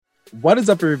What is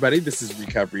up, everybody? This is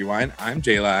Recap Rewind. I'm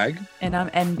J-Lag. And I'm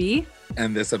NB.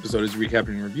 And this episode is recapping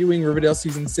and reviewing Riverdale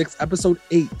Season 6, Episode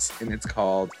 8. And it's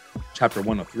called Chapter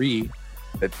 103,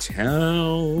 The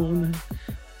Town.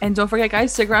 And don't forget,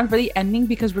 guys, stick around for the ending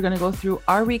because we're going to go through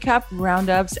our recap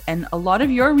roundups and a lot of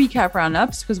your recap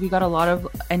roundups because we got a lot of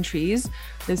entries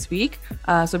this week.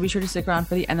 So be sure to stick around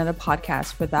for the end of the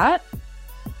podcast for that.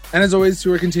 And as always,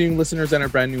 to our continuing listeners and our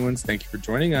brand new ones, thank you for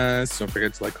joining us. Don't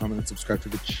forget to like, comment, and subscribe to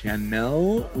the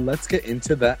channel. Let's get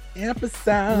into the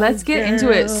episode. Let's get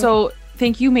into it. So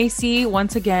thank you, Macy,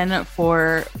 once again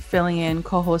for filling in,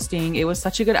 co-hosting. It was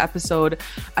such a good episode.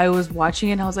 I was watching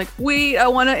it and I was like, wait, I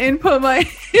want to input my...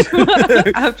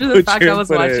 After the fact I was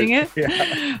watching it,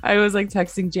 yeah. I was like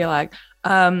texting J-Lag.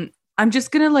 I'm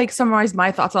just going to like summarize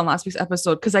my thoughts on last week's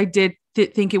episode because I did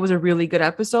think it was a really good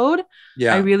episode.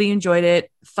 Yeah. I really enjoyed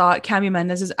it. Thought Cami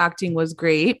Mendez's acting was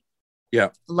great. Yeah.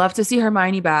 Love to see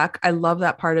Hermione back. I love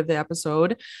that part of the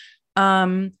episode.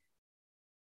 I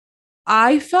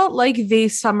felt like they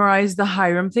summarized the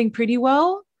Hiram thing pretty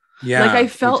well. Yeah. Like I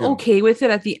felt okay with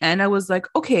it at the end. I was like,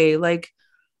 okay, like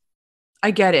I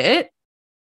get it.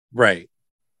 Right.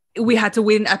 We had to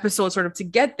wait an episode sort of to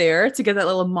get there, to get that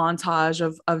little montage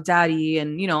of daddy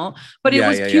and, you know, but it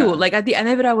was cute. Yeah. Like at the end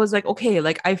of it, I was like, okay,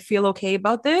 like I feel okay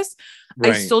about this.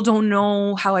 Right. I still don't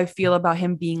know how I feel about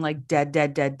him being like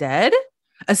dead,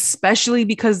 especially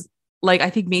because like, I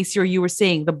think Macy or you were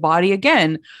saying the body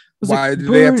again. Why like, did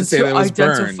they have to say that it was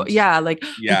burned? Yeah. Like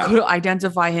you couldn't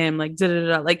identify him like,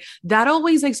 like that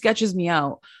always like sketches me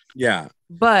out. Yeah.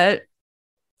 But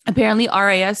apparently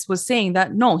RAS was saying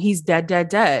that no, he's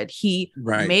dead. He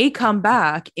may come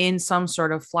back in some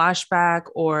sort of flashback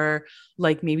or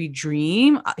like maybe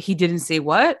dream. He didn't say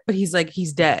what, but he's like,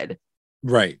 he's dead.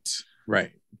 Right.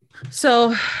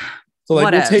 So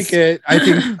like we'll take it. I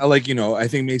think like, you know, I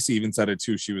think Macy even said it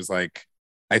too. She was like,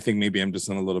 I think maybe I'm just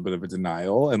in a little bit of a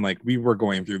denial. And like we were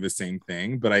going through the same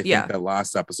thing, but I think that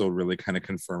last episode really kind of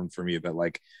confirmed for me that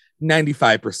like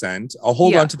 95%, I'll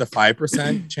hold on to the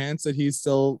 5% chance that he's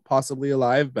still possibly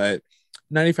alive, but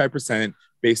 95%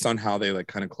 based on how they like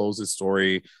kind of close the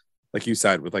story, like you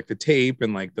said, with like the tape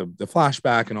and like the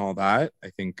flashback and all that. I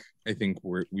think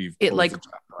we've it like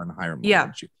on Hiram.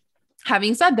 Yeah.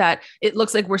 Having said that, it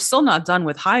looks like we're still not done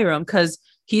with Hiram because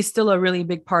he's still a really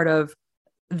big part of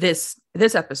this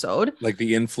episode, like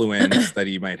the influence that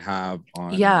he might have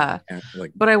on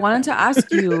like. But I wanted to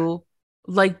ask you,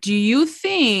 like, do you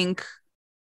think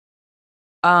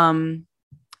the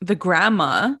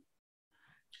grandma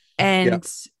and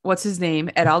what's his name,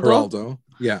 Geraldo,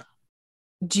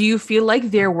 do you feel like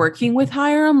they're working with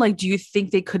Hiram? Like, do you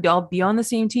think they could all be on the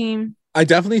same team? I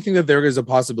definitely think that there is a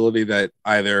possibility that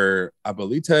either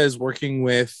Abuelita is working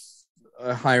with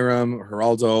Hiram,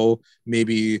 Geraldo,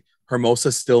 maybe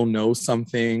Hermosa still knows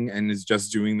something and is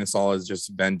just doing this all as just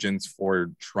vengeance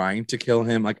for trying to kill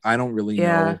him. Like, I don't really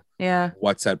know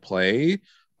what's at play.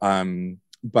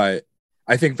 But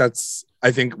I think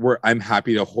I'm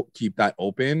happy to keep that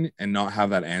open and not have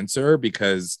that answer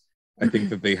because I think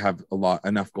that they have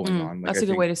enough going on. Like, that's a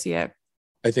good way to see it.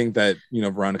 I think that, you know,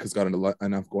 Veronica's got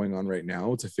enough going on right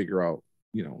now to figure out,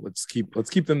 you know, let's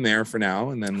keep them there for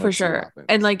now. And then for sure.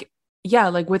 And like, yeah,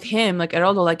 like with him, like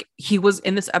Geraldo, like he was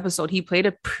in this episode, he played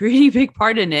a pretty big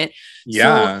part in it.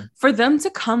 Yeah. So for them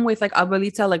to come with like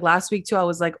Abuelita, like last week too, I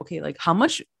was like, okay, like how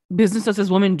much business does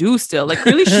this woman do still? Like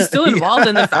clearly she's still involved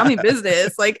in the family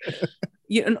business. Like,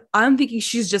 you know, I'm thinking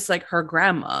she's just like her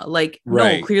grandma. Like,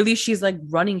 no, clearly she's like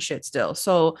running shit still.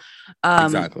 So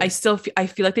exactly. I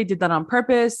feel like they did that on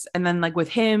purpose. And then like with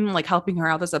him, like helping her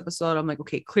out this episode, I'm like,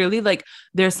 okay, clearly like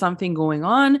there's something going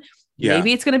on. Yeah.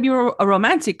 Maybe it's going to be a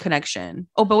romantic connection.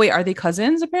 Oh, but wait, are they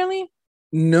cousins apparently?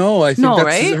 No, I think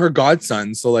that's her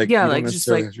godson. So like, yeah, you like don't just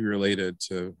like have to be related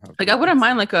to. Like, I wouldn't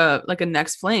mind like a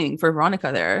next fling for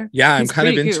Veronica there. Yeah, I'm kind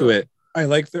of into it. I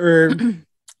like their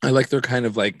kind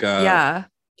of like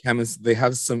they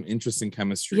have some interesting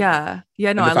chemistry. Yeah. No,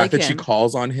 and the fact that she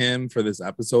calls on him for this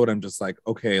episode, I'm just like,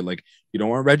 okay, like you don't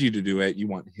want Reggie to do it, you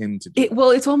want him to do it. Well,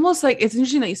 it's almost like it's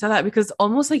interesting that you said that because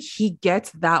almost like he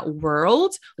gets that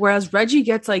world, whereas Reggie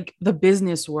gets like the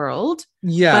business world.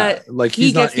 Yeah, but like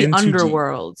he gets the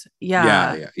underworld.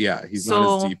 Yeah. He's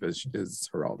not as deep as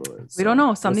Geraldo is. We don't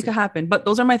know. Something could happen. But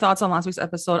those are my thoughts on last week's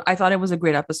episode. I thought it was a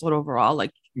great episode overall.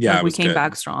 Like, we came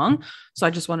back strong. So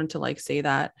I just wanted to like say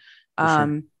that.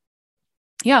 Sure.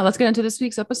 Yeah, let's get into this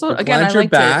week's episode. Again, I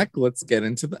like back. Let's get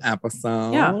into the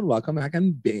episode. Yeah. Welcome back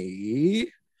on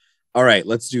B. All right,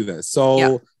 let's do this.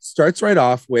 So starts right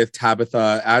off with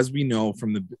Tabitha. As we know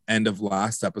from the end of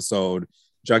last episode,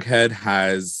 Jughead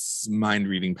has mind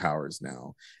reading powers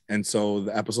now. And so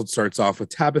the episode starts off with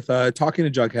Tabitha talking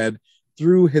to Jughead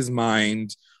through his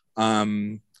mind.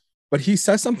 But he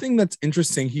says something that's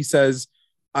interesting. He says,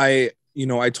 I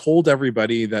told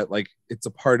everybody that like it's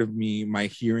a part of me, my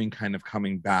hearing kind of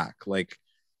coming back. Like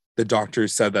the doctor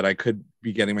said that I could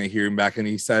be getting my hearing back. And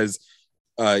he says,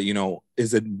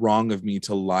 is it wrong of me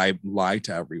to lie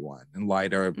to everyone and lie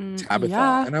to Tabitha?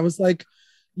 Yeah. And I was like,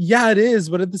 yeah, it is.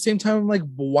 But at the same time, I'm like,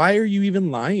 why are you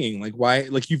even lying? Like, why?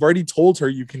 Like, you've already told her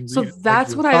you can read. So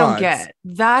that's what I don't get.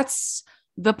 That's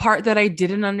the part that I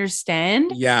didn't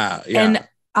understand. Yeah. And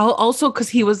I'll also, because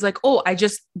he was like, oh,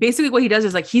 basically what he does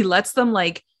is like, he lets them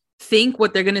like think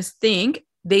what they're going to think.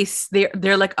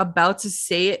 They're like about to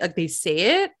say it. Like they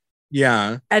say it.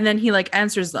 Yeah. And then he like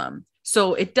answers them.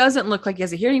 So it doesn't look like he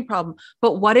has a hearing problem.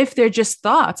 But what if they're just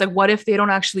thoughts? Like, what if they don't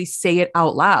actually say it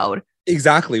out loud?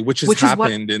 Exactly. Which is what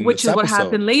happened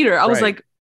later. I was like,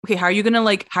 okay, how are you gonna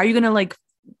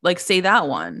say that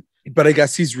one? But I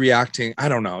guess he's reacting. I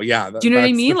don't know. Yeah. Do you know what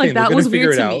I mean? Like that was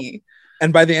weird to me.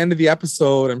 And by the end of the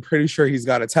episode, I'm pretty sure he's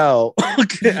got to tell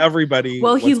everybody.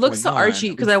 Well, he looks to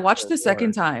Archie because I watched the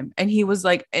second time and he was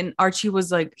like, and Archie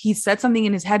was like, he said something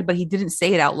in his head, but he didn't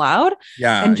say it out loud.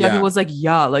 Yeah. And Jackie was like,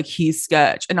 yeah, like he's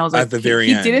sketch. And I was like, at the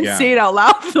very end, he didn't say it out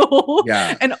loud though.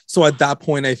 Yeah. And so at that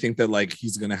point, I think that like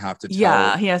he's going to have to tell.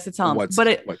 Yeah, he has to tell him.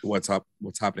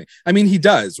 What's happening. I mean, he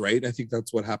does, right? I think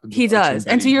that's what happens. He does.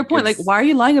 And to your point, like, why are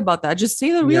you lying about that? Just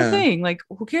say the real thing. Like,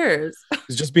 who cares?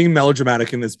 He's just being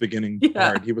melodramatic in this beginning.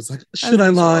 Part. He was like, should I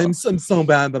lie? I'm so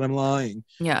bad that I'm lying.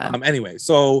 Yeah. Anyway,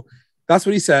 so that's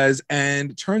what he says.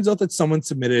 And it turns out that someone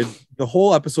submitted the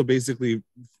whole episode basically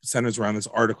centers around this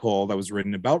article that was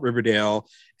written about Riverdale,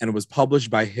 and it was published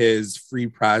by his Free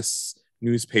Press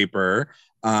newspaper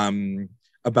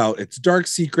about its dark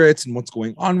secrets and what's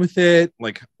going on with it,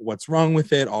 like what's wrong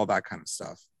with it, all that kind of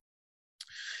stuff.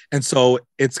 And so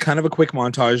it's kind of a quick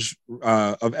montage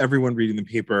of everyone reading the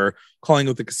paper, calling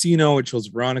out the casino. It shows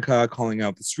Veronica, calling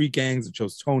out the street gangs. It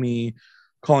shows Tony,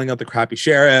 calling out the crappy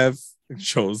sheriff. It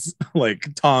shows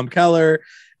like Tom Keller,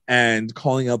 and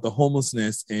calling out the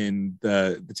homelessness in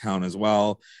the town as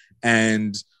well.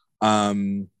 And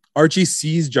Archie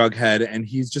sees Jughead and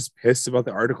he's just pissed about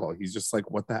the article. He's just like,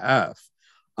 what the F?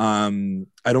 I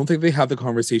don't think they have the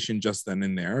conversation just then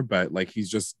and there, but like he's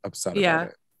just upset about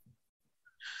it.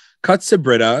 Cuts to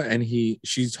Britta and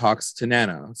she talks to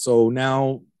Nana. So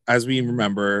now, as we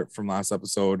remember from last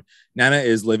episode, Nana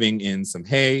is living in some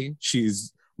hay.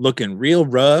 She's looking real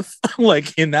rough,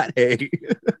 like in that hay.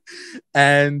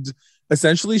 And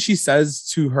essentially she says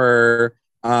to her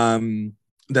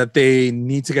that they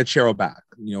need to get Cheryl back.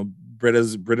 You know,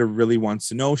 Britta really wants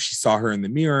to know. She saw her in the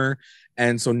mirror.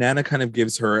 And so Nana kind of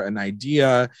gives her an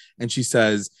idea. And she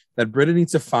says that Britta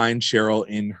needs to find Cheryl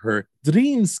in her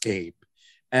dreamscape.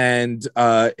 And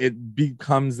it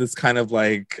becomes this kind of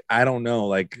like, I don't know,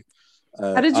 like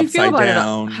how did you feel about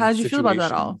it? How did you feel about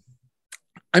that all?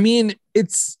 I mean,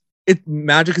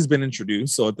 magic has been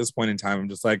introduced. So at this point in time, I'm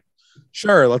just like,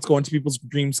 sure, let's go into people's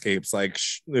dreamscapes. Like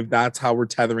if that's how we're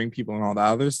tethering people and all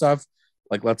that other stuff,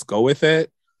 like let's go with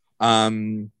it.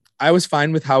 I was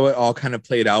fine with how it all kind of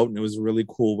played out. And it was a really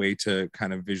cool way to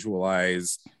kind of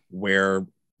visualize where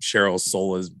Cheryl's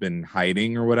soul has been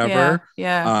hiding or whatever.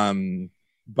 Yeah.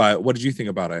 But what did you think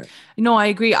about it? No, I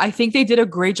agree. I think they did a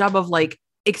great job of like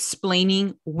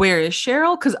explaining where is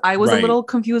Cheryl, because I was a little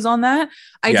confused on that.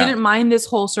 I didn't mind this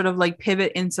whole sort of like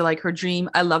pivot into like her dream.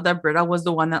 I love that Britta was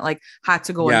the one that like had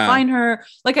to go and find her.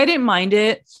 Like I didn't mind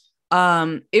it.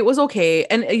 It was okay.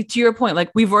 And to your point,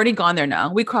 like we've already gone there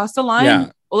now. We crossed the line.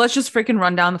 Yeah. Well, let's just freaking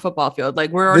run down the football field. Like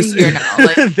we're already here now.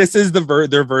 Like this is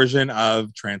their version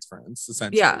of transference,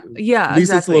 essentially. Yeah. At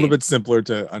least it's a little bit simpler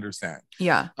to understand.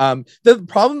 Yeah. The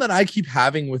problem that I keep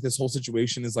having with this whole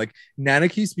situation is like Nana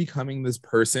keeps becoming this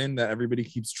person that everybody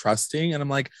keeps trusting, and I'm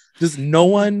like, does no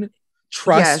one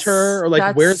trust her? Or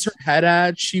like, where's her head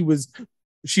at?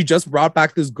 She just brought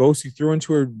back this ghost you threw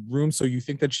into her room, so you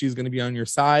think that she's going to be on your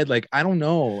side. Like, I don't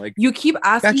know. Like, you keep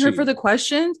asking her for the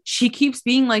questions. She keeps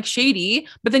being like shady,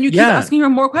 but then you keep asking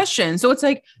her more questions. So it's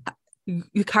like,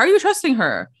 how are you trusting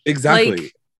her?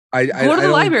 Exactly. Like, go to the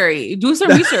library, do some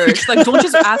research. Like, don't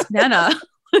just ask Nana.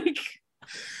 Like,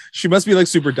 she must be like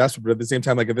super desperate, but at the same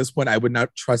time, like at this point, I would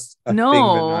not trust a thing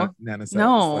that Nana says.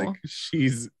 No, like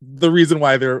she's the reason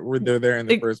why they're there in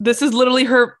the first. This is literally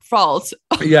her fault.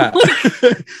 Yeah.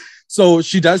 So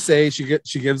she does say she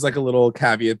gives like a little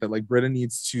caveat that like Britta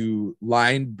needs to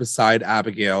lie beside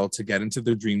Abigail to get into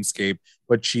the dreamscape,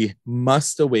 but she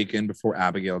must awaken before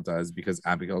Abigail does, because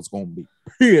Abigail's going to be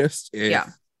pissed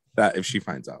if she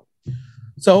finds out.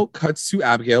 So cuts to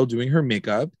Abigail doing her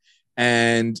makeup.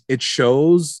 and it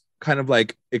shows kind of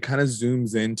like, it kind of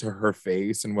zooms into her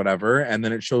face and whatever, and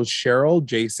then it shows Cheryl,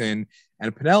 Jason,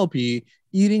 and Penelope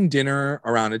eating dinner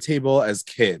around a table as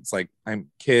kids. Like, I'm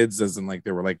kids as in like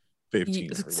they were like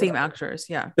 15, same actors,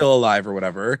 yeah, still alive or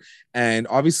whatever. And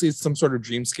obviously it's some sort of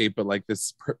dreamscape, but like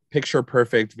this picture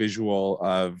perfect visual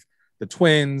of the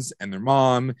twins and their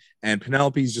mom, and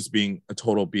Penelope's just being a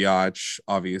total biatch,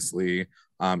 obviously.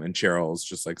 And Cheryl's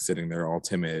just like sitting there all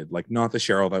timid, like not the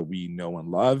Cheryl that we know and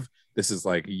love. This is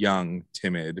like young,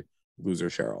 timid loser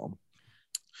Cheryl.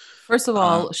 First of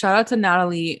all, shout out to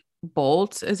Natalie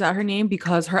Bolt, is that her name?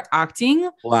 Because her acting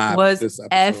was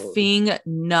effing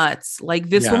nuts. Like,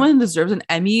 this woman deserves an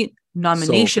Emmy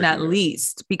nomination at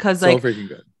least, because like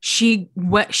she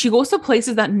goes to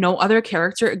places that no other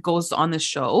character goes on the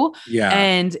show,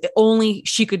 and only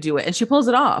she could do it, and she pulls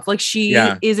it off. Like, she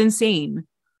is insane.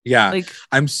 Like,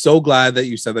 I'm so glad that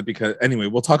you said that, because anyway,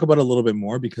 we'll talk about it a little bit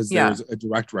more, because there was a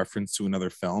direct reference to another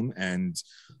film, and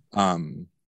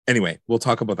anyway, we'll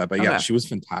talk about that. But yeah, she was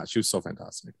fantastic. She was so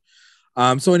fantastic.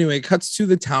 So anyway, it cuts to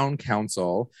the town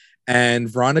council, and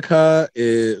Veronica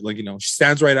is like, she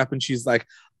stands right up and she's like,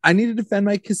 I need to defend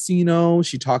my casino.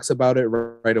 She talks about it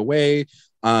right away.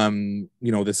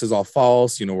 This is all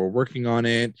false. We're working on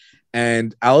it.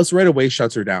 And Alice right away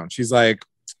shuts her down. She's like,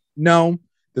 no,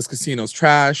 this casino's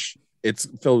trash. It's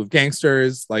filled with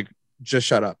gangsters. Like, just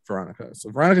shut up, Veronica. So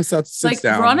Veronica sits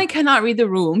down. Veronica cannot read the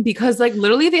room, because like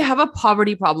literally they have a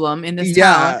poverty problem in this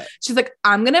town. She's like,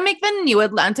 I'm gonna make the new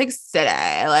Atlantic City.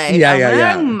 Like, like,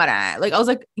 I was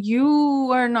like,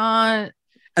 you are not.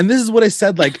 And this is what I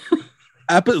said, like,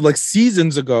 like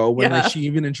seasons ago, when like, she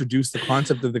even introduced the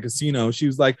concept of the casino. She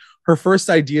was like, her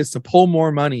first idea is to pull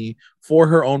more money for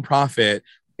her own profit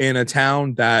in a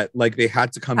town that like they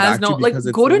had to come back to, because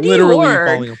it's literally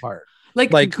falling apart.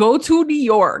 Like, go to New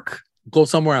York. Go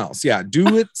somewhere else. Yeah,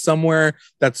 do it somewhere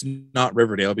that's not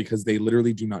Riverdale, because they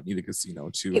literally do not need a casino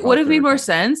to. It would have made more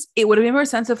sense. It would have made more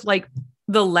sense if like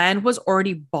the land was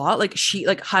already bought, like she,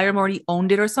 like Hiram already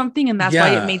owned it or something, and that's why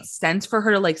it made sense for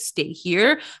her to like stay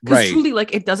here. Because truly,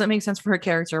 like, it doesn't make sense for her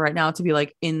character right now to be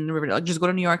like in Riverdale. Like, just go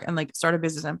to New York and like start a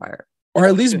business empire. Or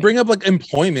at least bring up like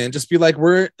employment. Just be like,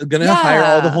 we're gonna hire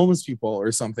all the homeless people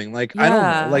or something. Like, I don't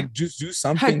know. Like, just do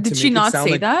something. Did she not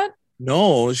say that?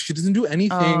 No, she doesn't do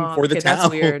anything for the town. That's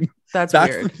weird. That's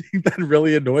weird. The thing that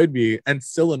really annoyed me, and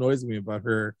still annoys me about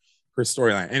her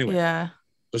storyline. Anyway,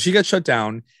 so she gets shut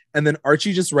down, and then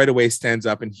Archie just right away stands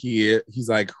up, and he's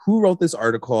like, "Who wrote this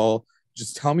article?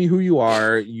 Just tell me who you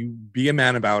are. You be a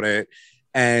man about it."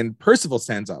 And Percival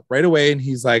stands up right away, and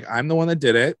he's like, "I'm the one that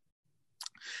did it."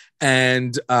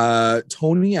 And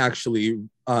Tony actually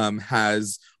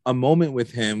has a moment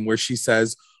with him where she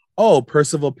says, oh,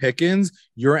 Percival Pickens,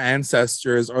 your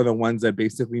ancestors are the ones that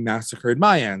basically massacred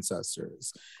my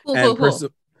ancestors. Cool.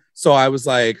 So I was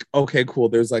like, okay, cool.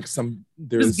 There's some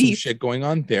shit going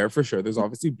on there for sure. There's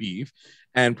obviously beef.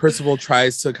 And Percival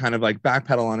tries to kind of like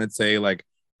backpedal on it, say like,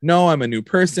 no, I'm a new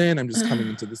person. I'm just coming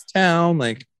into this town.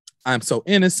 Like, I'm so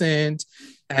innocent.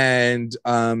 And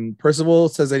Percival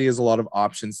says that he has a lot of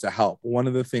options to help. One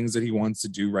of the things that he wants to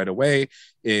do right away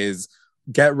is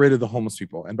get rid of the homeless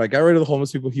people. And by get rid of the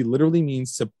homeless people, he literally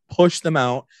means to push them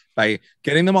out by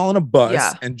getting them all in a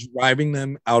bus and driving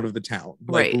them out of the town,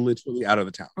 like literally out of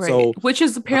the town. So, which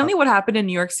is apparently what happened in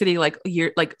New York City, like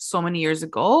so many years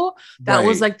ago. That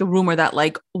was like the rumor that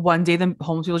like one day the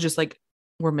homeless people just like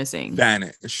were missing,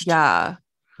 vanished. Yeah.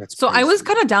 So I was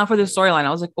kind of down for this storyline.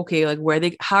 I was like, okay,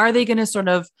 like how are they going to sort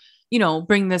of,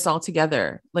 bring this all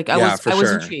together? Like I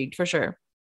was intrigued for sure.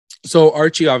 So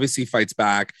Archie obviously fights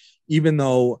back, even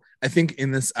though I think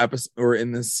in this episode or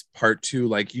in this part two,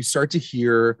 like you start to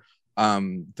hear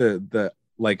the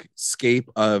like scape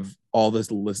of all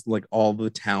this list, like all the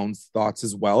town's thoughts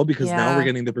as well, because now we're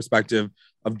getting the perspective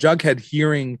of Jughead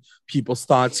hearing people's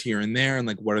thoughts here and there, and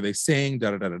like what are they saying,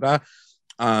 da da da da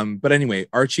da. But anyway,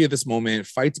 Archie at this moment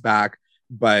fights back,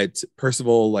 but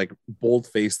Percival like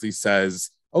bold-facedly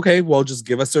says, okay, well, just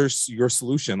give us your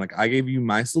solution. Like, I gave you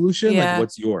my solution. Like,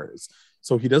 what's yours?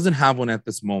 So he doesn't have one at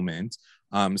this moment.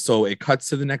 So it cuts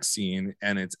to the next scene,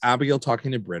 and it's Abigail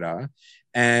talking to Britta,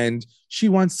 and she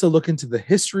wants to look into the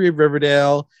history of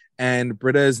Riverdale, and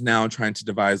Britta is now trying to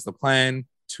devise the plan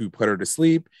to put her to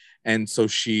sleep. And so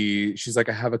she's like,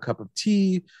 I have a cup of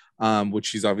tea, which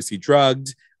she's obviously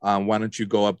drugged. Why don't you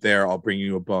go up there? I'll bring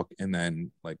you a book, and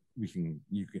then like you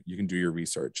can do your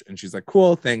research. And she's like,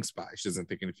 cool, thanks, bye. She doesn't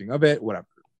think anything of it, whatever.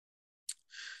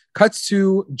 Cuts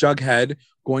to Jughead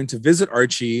going to visit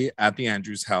Archie at the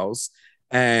Andrews house,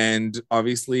 and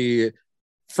obviously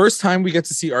first time we get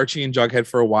to see Archie and Jughead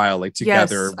for a while, like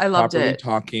together, yes, I loved properly it.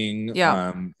 talking,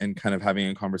 and kind of having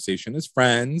a conversation as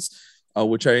friends,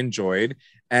 which I enjoyed.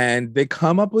 And they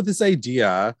come up with this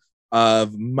idea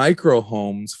of micro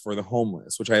homes for the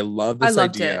homeless, which I love. This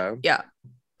idea. It. Yeah,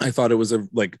 I thought it was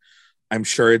I'm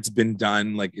sure it's been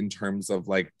done like in terms of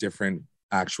like different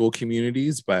actual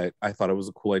communities, but I thought it was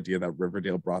a cool idea that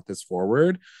Riverdale brought this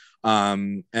forward.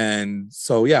 And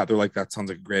so yeah, they're like, that sounds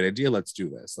like a great idea. Let's do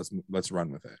this. Let's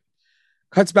run with it.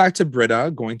 Cuts back to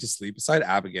Britta going to sleep beside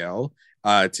Abigail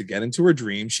to get into her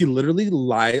dream. She literally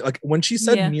lied. Like when she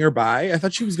said nearby, I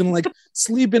thought she was gonna like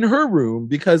sleep in her room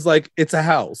because like it's a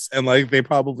house and like they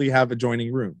probably have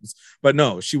adjoining rooms. But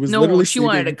no, she was literally she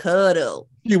wanted to cuddle.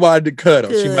 She wanted to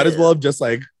cuddle. She might as well have just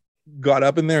like got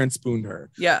up in there and spooned her.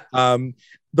 Yeah.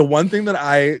 The one thing that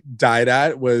I died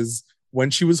at was when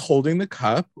she was holding the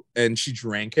cup and she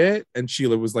drank it and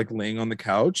Sheila was like laying on the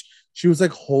couch. She was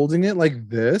like holding it like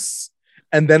this.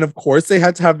 And then, of course, they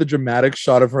had to have the dramatic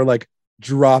shot of her like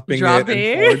dropping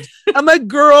it. I'm like,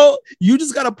 girl, you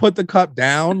just got to put the cup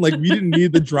down. Like, we didn't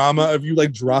need the drama of you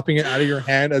like dropping it out of your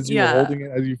hand as you were holding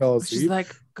it as you fell asleep. She's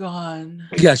like, gone.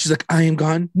 Yeah, she's like, I am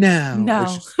gone now. No.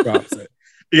 She just drops it.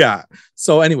 Yeah.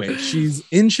 So anyway, she's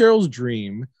in Cheryl's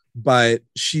dream, but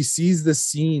she sees the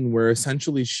scene where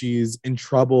essentially she's in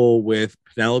trouble with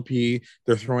Penelope.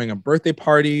 They're throwing a birthday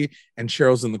party and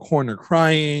Cheryl's in the corner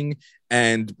crying.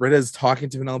 And Britta's talking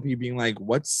to Penelope being like,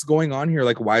 what's going on here?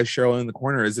 Like, why is Cheryl in the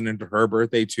corner? Isn't it her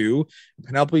birthday too?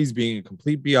 Penelope's being a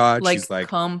complete biatch. Like, she's like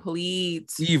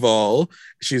complete evil.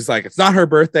 She's like, it's not her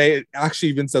birthday. It actually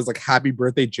even says like, happy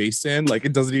birthday, Jason. Like,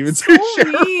 it doesn't even say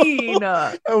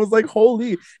Cheryl. I was like,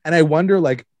 holy. And I wonder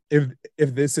like if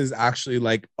this is actually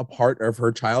like a part of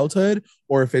her childhood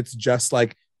or if it's just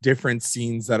like different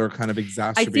scenes that are kind of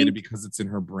exacerbated because it's in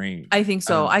her brain. I think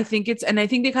so. I think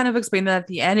they kind of explain that at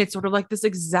the end. It's sort of like this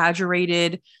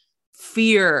exaggerated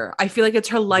fear. I feel like it's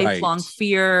her lifelong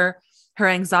fear, her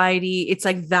anxiety. It's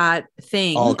like that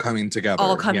thing all coming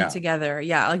together.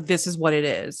 Yeah. Like this is what it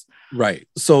is. Right.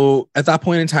 So at that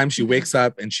point in time, she wakes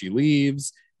up and she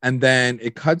leaves. And then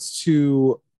it cuts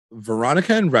to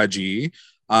Veronica and Reggie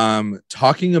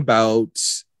talking about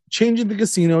changing the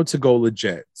casino to go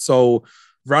legit. So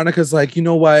Veronica's like, you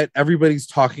know what? Everybody's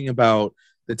talking about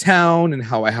the town and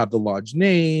how I have the lodge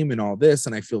name and all this,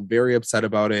 and I feel very upset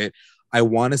about it. I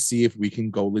want to see if we can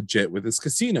go legit with this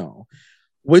casino,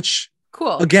 which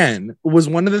again was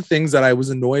one of the things that I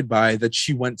was annoyed by, that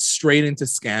she went straight into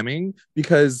scamming,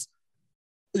 because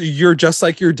you're just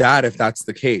like your dad if that's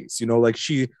the case. You know, like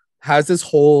she has this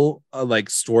whole like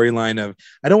storyline of,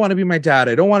 I don't want to be my dad.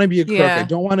 I don't want to be a crook. I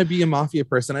don't want to be a mafia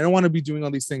person. I don't want to be doing all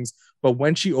these things. But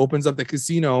when she opens up the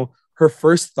casino, her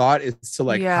first thought is to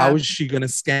like, how is she going to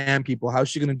scam people? How is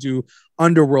she going to do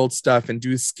underworld stuff and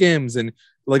do skims? And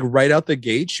like right out the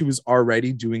gate, she was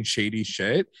already doing shady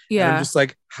shit. Yeah. And I'm just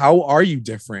like, how are you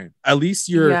different? At least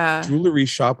your jewelry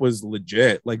shop was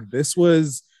legit. Like this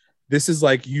is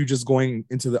like you just going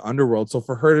into the underworld. So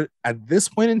for her at this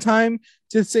point in time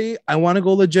to say, I want to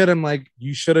go legit, I'm like,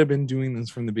 you should have been doing this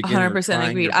from the beginning. 100%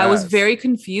 agreed. I was very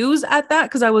confused at that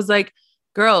because I was like,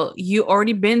 girl, you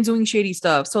already been doing shady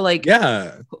stuff. So like,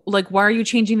 like, why are you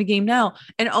changing the game now?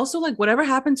 And also like whatever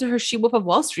happened to her She Wolf of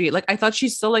Wall Street? Like, I thought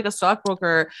she's still like a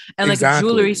stockbroker and like a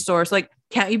jewelry store. So like,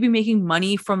 can't you be making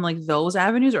money from like those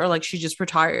avenues, or like she just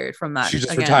retired from that? She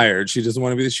just retired. She doesn't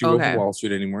want to be the She Wolf of Wall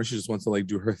Street anymore. She just wants to like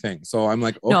do her thing. So I'm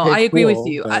like, okay, no, I agree with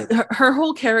you. Her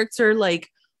whole character, like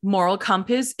moral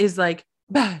compass is like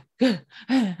bad, good.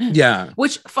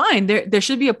 Which fine. There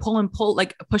should be a pull and pull,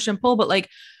 like a push and pull, but like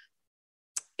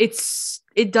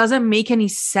it doesn't make any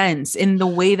sense in the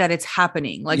way that it's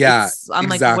happening. Like, I'm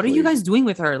like, what are you guys doing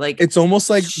with her? Like, it's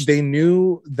almost like they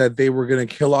knew that they were going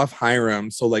to kill off Hiram.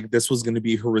 So like, this was going to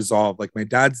be her resolve. Like, my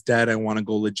dad's dead. I want to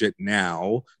go legit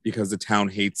now because the town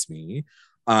hates me.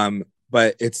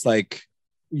 But it's like,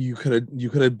 you could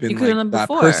have been like that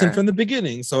person from the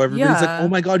beginning. So everybody's like, oh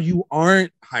my God, you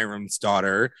aren't Hiram's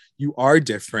daughter. You are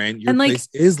different. Your place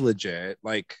is legit.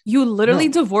 Like, you literally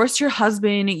divorced your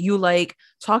husband. You like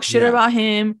talk shit about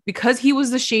him because he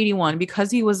was the shady one,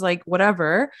 because he was like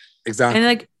whatever. Exactly. And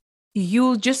like,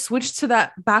 you just switched to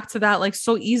that, back to that, like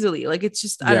so easily. Like, it's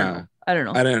just, I don't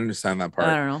know. I didn't understand that part.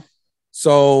 I don't know.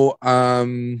 So,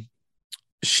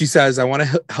 she says, I want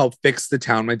to help fix the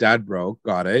town my dad broke.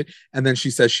 Got it. And then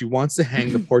she says she wants to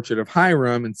hang the portrait of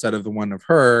Hiram instead of the one of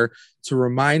her to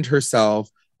remind herself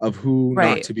of who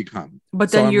not to become.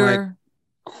 But then I'm you're like,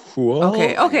 cool.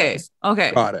 Okay.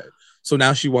 Got it. So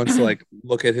now she wants to like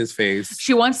look at his face.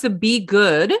 She wants to be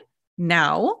good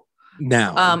now.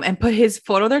 And put his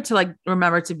photo there to like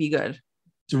remember to be good.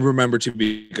 to remember to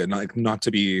be good, not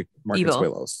to be Mark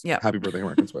Consuelos. Yeah. Happy birthday,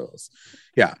 Mark Consuelos.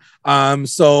 Yeah.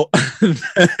 So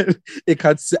it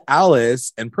cuts to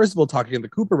Alice and Percival talking in the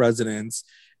Cooper residence,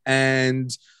 and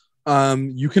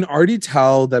you can already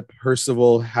tell that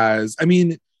Percival has. I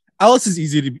mean, Alice is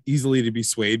easily to be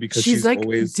swayed because she's like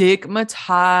always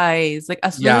dickmatized. Like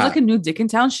as soon as like a new dick in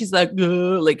town, she's like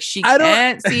she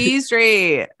can't see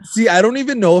straight. See, I don't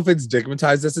even know if it's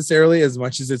dickmatized necessarily as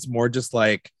much as it's more just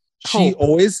like she's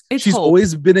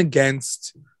always been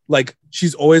against, like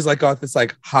she's always like got this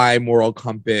like high moral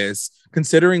compass,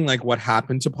 considering like what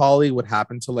happened to Polly, what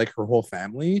happened to like her whole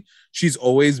family. She's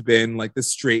always been like this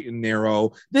straight and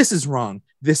narrow, this is wrong,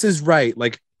 this is right.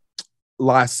 Like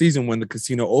last season when the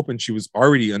casino opened, she was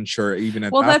already unsure even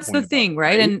at that that's point the thing,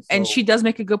 right? And she does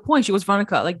make a good point. She was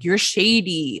Veronica, like, you're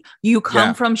shady, you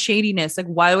come from shadiness, like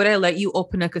why would I let you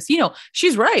open a casino?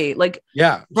 She's right. Like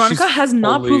Veronica has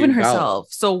not proven herself,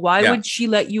 so why would she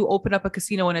let you open up a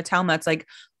casino in a town that's like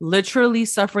literally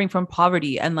suffering from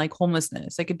poverty and like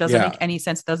homelessness? Like it doesn't make any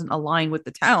sense. It doesn't align with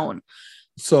the town.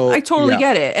 So I totally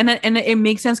get it, and it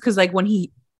makes sense because like when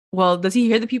does he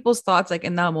hear the people's thoughts like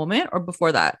in that moment or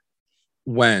before that?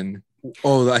 When?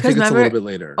 Oh, I think it's a little bit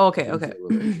later. Okay.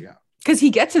 Yeah. Because he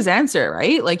gets his answer,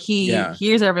 right? Like he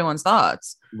hears everyone's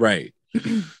thoughts. Right.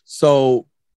 So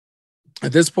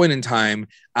at this point in time,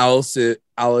 Alice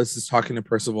is talking to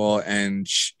Percival, and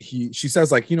she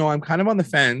says like, I'm kind of on the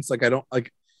fence. Like, I don't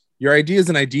like your idea is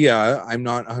an idea. I'm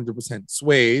not 100%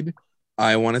 swayed.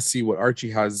 I want to see what Archie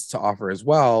has to offer as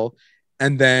well.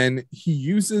 And then he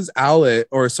uses Polly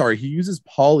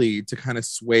to kind of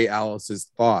sway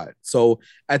Alice's thought. So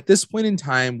at this point in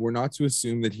time, we're not to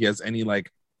assume that he has any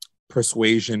like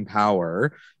persuasion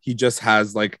power. He just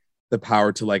has like the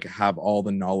power to like have all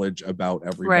the knowledge about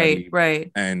everybody.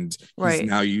 Right. And he's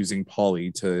now using Polly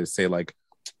to say like,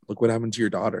 look what happened to your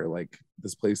daughter. Like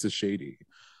this place is shady.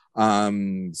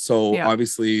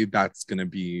 Obviously that's going to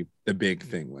be the big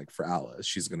thing. Like for Alice,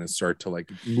 she's going to start to like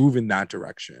move in that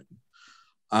direction.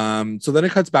 So then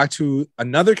it cuts back to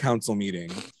another council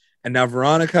meeting, and now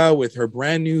Veronica, with her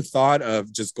brand new thought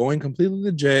of just going completely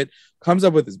legit, comes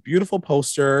up with this beautiful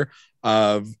poster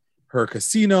of her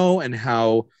casino and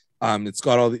how it's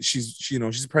got all the,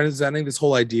 she's presenting this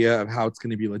whole idea of how it's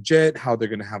going to be legit, how they're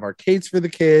going to have arcades for the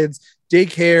kids,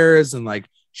 daycares, and like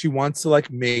she wants to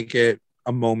like make it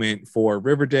a moment for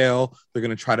Riverdale. They're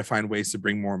going to try to find ways to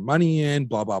bring more money in,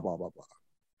 blah blah blah blah blah.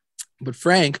 But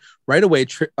Frank right away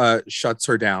shuts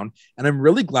her down. And I'm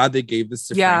really glad they gave this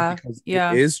to Frank because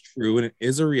it is true and it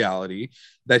is a reality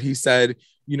that he said,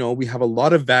 we have a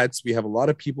lot of vets. We have a lot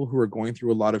of people who are going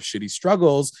through a lot of shitty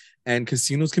struggles, and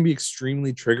casinos can be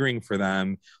extremely triggering for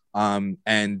them.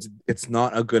 And it's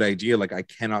not a good idea. Like I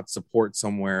cannot support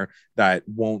somewhere that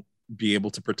won't be able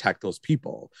to protect those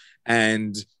people.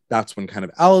 And that's when kind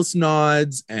of Alice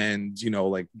nods, and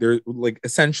like they're like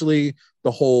essentially the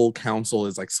whole council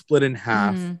is like split in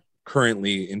half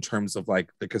currently in terms of like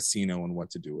the casino and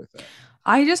what to do with it.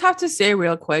 I just have to say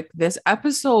real quick, this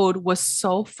episode was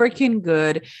so freaking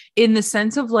good in the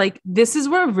sense of like, this is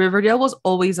where Riverdale was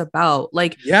always about,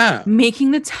 like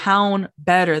making the town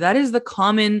better. That is the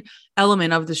common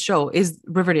element of the show, is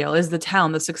Riverdale, is the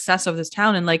town, the success of this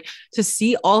town. And like to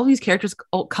see all of these characters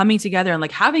coming together and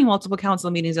like having multiple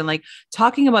council meetings and like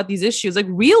talking about these issues, like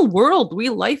real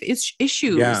life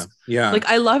issues. Yeah. Like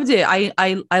I loved it.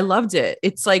 I loved it.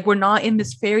 It's like, we're not in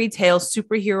this fairy tale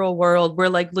superhero world. We're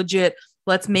like legit,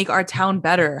 let's make our town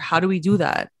better. How do we do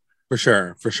that? For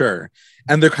sure.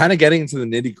 And they're kind of getting into the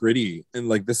nitty gritty, and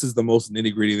like this is the most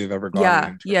nitty gritty they've ever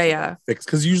gotten. Fix,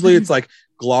 because usually it's like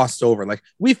glossed over. Like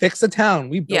we fixed the town,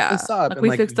 we built this up, like, and we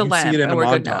like fixed the lamp, see it in a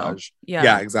montage.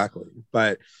 Yeah, exactly.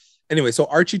 But anyway, so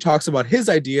Archie talks about his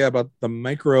idea about the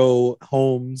micro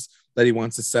homes that he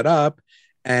wants to set up,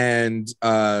 and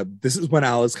this is when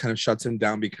Alice kind of shuts him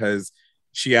down because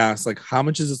she asks like, how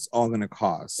much is this all going to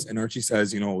cost? And Archie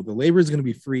says, the labor is going to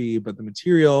be free, but the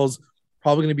materials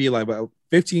probably going to be like about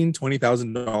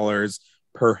 $15,000-$20,000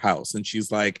 per house. And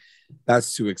she's like,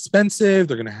 that's too expensive.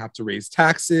 They're going to have to raise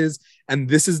taxes. And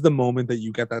this is the moment that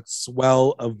you get that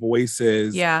swell of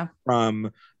voices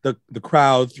from the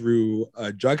crowd through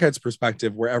Jughead's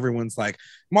perspective, where everyone's like,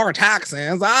 more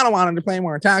taxes. I don't want them to pay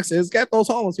more taxes. Get those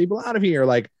homeless people out of here.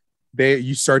 Like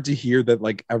you start to hear that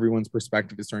like everyone's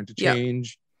perspective is starting to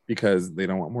change because they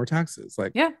don't want more taxes.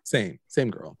 Like same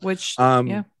girl. Which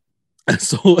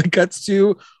so it cuts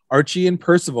to Archie and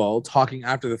Percival talking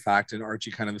after the fact, and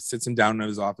Archie kind of sits him down in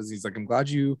his office. He's like, I'm glad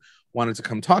you wanted to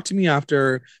come talk to me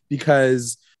after,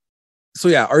 because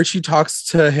Archie talks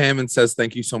to him and says,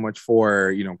 thank you so much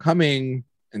for, coming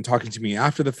and talking to me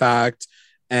after the fact.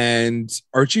 And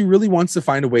Archie really wants to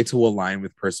find a way to align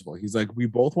with Percival. He's like, we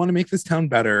both want to make this town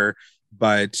better,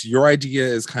 but your idea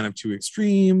is kind of too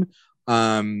extreme.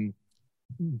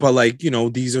 But like, you know,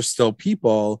 these are still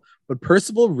people. But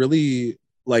Percival really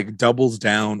like doubles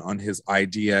down on his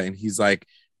idea, and he's like,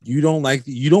 you don't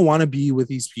want to be with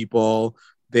these people.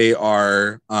 They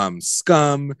are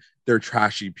scum. They're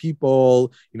trashy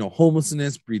people. You know,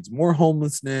 homelessness breeds more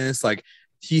homelessness. Like,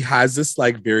 he has this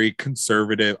like very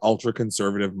conservative, ultra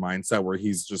conservative mindset where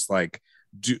he's just like,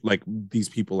 these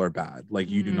people are bad. Like,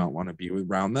 you do not want to be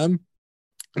around them.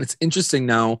 And it's interesting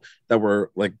now that we're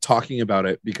like talking about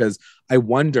it, because I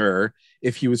wonder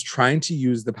if he was trying to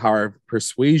use the power of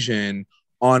persuasion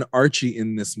on Archie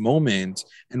in this moment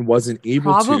and wasn't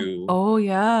able to. Oh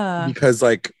yeah, because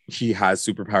like he has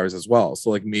superpowers as well. So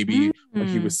like maybe when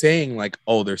he was saying like,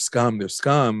 oh, they're scum,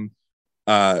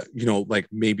 you know, like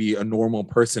maybe a normal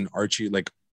person, Archie,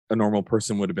 like a normal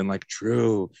person would have been like,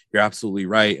 true, you're absolutely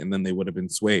right, and then they would have been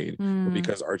swayed. But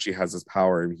because Archie has this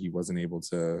power, he wasn't able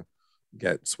to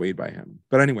get swayed by him.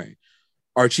 But anyway,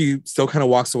 Archie still kind of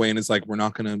walks away and is like, we're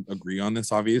not going to agree on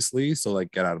this, obviously, so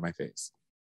like, get out of my face.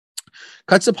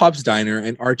 Cuts to Pop's diner,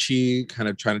 and Archie kind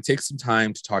of trying to take some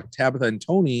time to talk to Tabitha and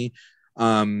Tony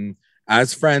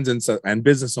as friends and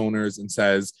business owners, and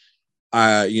says,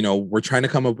 you know, we're trying to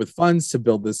come up with funds to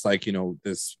build this, like, you know,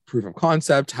 this proof of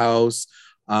concept house.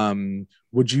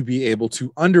 Would you be able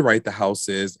to underwrite the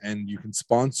houses, and you can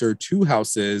sponsor 2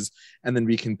 houses, and then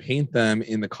we can paint them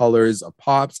in the colors of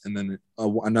Pop's, and then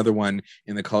another one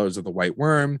in the colors of the White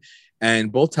Worm.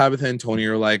 And both Tabitha and Tony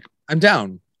are like, I'm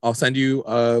down. I'll send you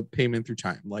a payment through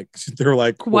Chime. Like, they're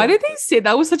like, cool. Why did they say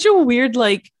that? Was such a weird,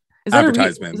 like, is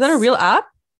advertisement? Is that a real app?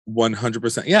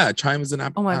 100%. Yeah, Chime is an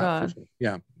app. Oh my god. Sure.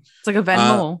 Yeah, it's like a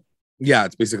Venmo. Yeah,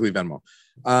 it's basically Venmo.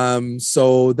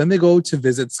 So then they go to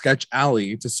visit Sketch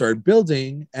Alley to start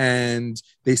building, and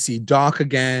they see Doc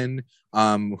again,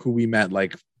 who we met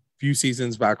like few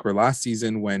seasons back, or last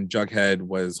season, when Jughead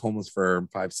was homeless for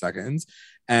 5 seconds.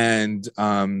 And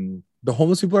the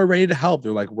homeless people are ready to help.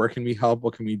 They're like, where can we help?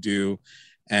 What can we do?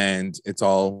 And it's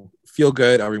all feel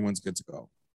good. Everyone's good to go.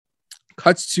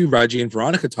 Cuts to Reggie and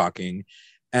Veronica talking,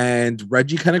 and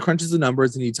Reggie kind of crunches the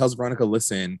numbers, and he tells Veronica,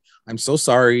 listen, I'm so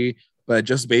sorry, but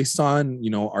just based on, you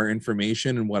know, our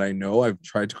information and what I know, I've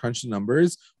tried to crunch the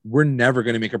numbers. We're never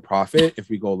going to make a profit if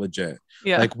we go legit.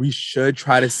 Yeah. Like, we should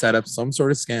try to set up some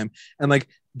sort of scam. And like,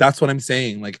 that's what I'm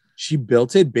saying. Like, she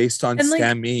built it based on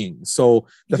scamming. So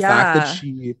the fact that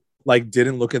she like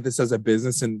didn't look at this as a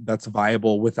business and that's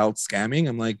viable without scamming,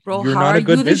 I'm like, bro, you're not a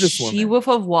good businesswoman. She-wolf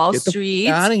of Wall Street.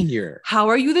 Get out of here. How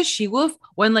are you the she-wolf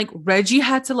when like Reggie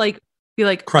had to like be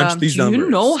like, crunch these numbers? Do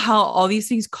you know how all these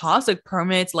things cost, like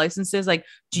permits, licenses? Like,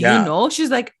 do you know?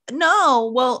 She's like,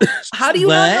 no. Well, how do you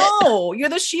not know? You're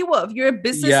the she-wolf. You're a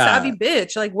business savvy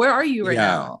bitch. Like, where are you right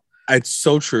now? It's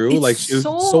so true. It's like, it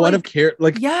was so out of character.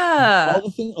 Like, yeah,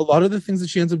 a lot of the things that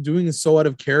she ends up doing is so out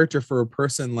of character for a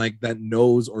person like that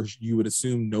knows, or you would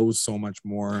assume knows, so much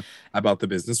more about the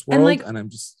business world. And I'm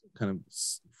just kind of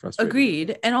frustrated.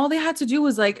 Agreed. And all they had to do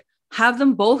was like have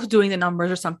them both doing the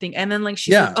numbers or something, and then like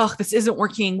she's like, oh, this isn't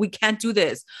working, we can't do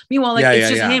this. Meanwhile, like it's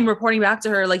just him reporting back to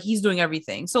her like he's doing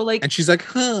everything. So like, and she's like,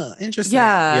 huh, interesting.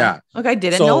 Like, I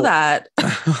didn't know that.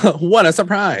 What a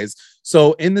surprise.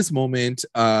 So in this moment,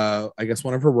 I guess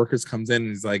one of her workers comes in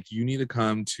and is like, you need to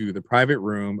come to the private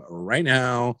room right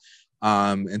now.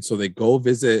 And so they go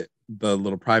visit the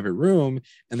little private room,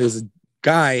 and there's a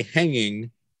guy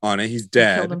hanging on it. He's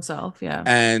dead. He killed himself. Yeah.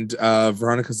 And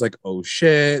Veronica's like, oh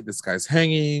shit, this guy's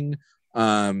hanging.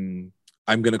 I'm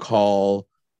gonna call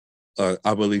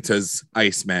Abuelita's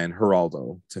Iceman,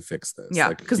 Geraldo, to fix this. Yeah,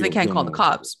 because they can't call the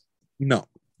cops. No,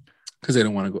 because they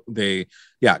don't want to go.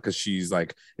 Because she's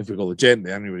like, if we go legit and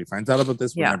anybody finds out about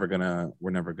this, we're never gonna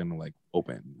like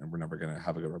open, and we're never gonna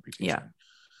have a good reputation. Yeah.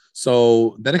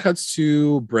 So then it cuts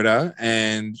to Britta,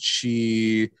 and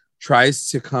she tries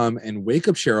to come and wake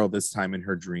up Cheryl this time in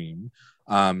her dream.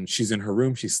 She's in her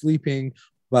room, she's sleeping,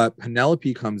 but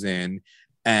Penelope comes in,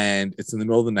 and it's in the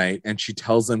middle of the night, and she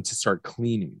tells them to start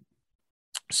cleaning.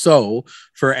 So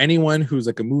for anyone who's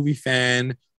like a movie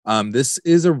fan, this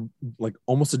is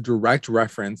almost a direct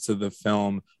reference to the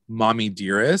film Mommy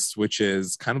Dearest, which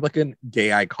is kind of like a gay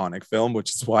iconic film,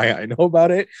 which is why I know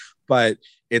about it. But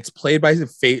it's played by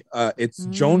it's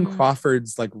Joan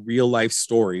Crawford's like real life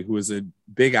story, who was a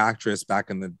big actress back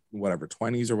in the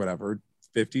 20s or whatever,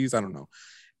 50s, I don't know.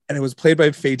 And it was played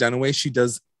by Faye Dunaway. She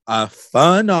does a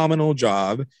phenomenal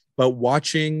job, but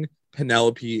watching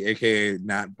Penelope, aka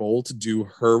Nat Bolt, do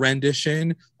her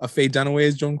rendition of Faye Dunaway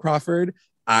as Joan Crawford,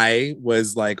 I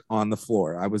was like on the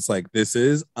floor. I was like, this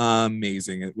is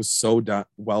amazing. It was so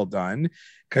well done.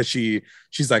 because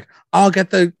she's like, I'll get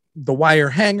the wire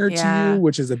hanger to you,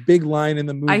 which is a big line in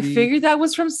the movie. I figured that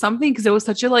was from something because it was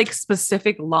such a like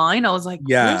specific line. I was like,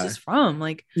 where's this from?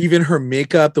 Like even her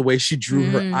makeup, the way she drew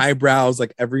her eyebrows,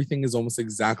 like everything is almost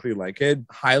exactly like it.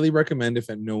 Highly recommend if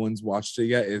no one's watched it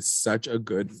yet. It's such a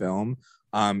good film.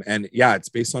 And yeah, it's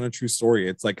based on a true story.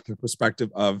 It's like the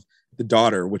perspective of the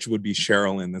daughter, which would be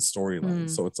Cheryl in this storyline.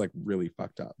 So it's like really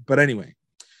fucked up. But anyway,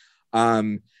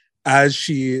 as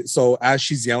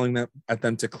she's yelling at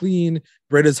them to clean,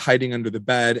 Britta's hiding under the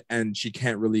bed and she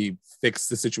can't really fix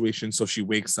the situation. So she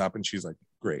wakes up and she's like,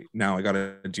 great, now I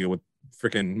gotta deal with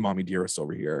freaking mommy dearest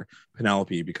over here,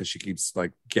 Penelope, because she keeps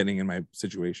like getting in my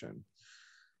situation.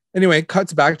 Anyway,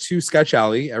 cuts back to Sketch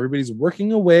Alley. Everybody's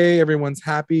working away, everyone's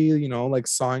happy, you know, like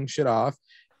sawing shit off.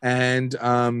 And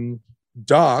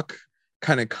Doc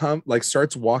kind of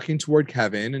starts walking toward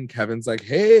Kevin, and Kevin's like,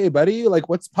 hey buddy, like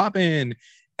what's poppin'?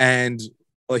 And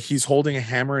like he's holding a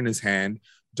hammer in his hand.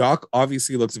 Doc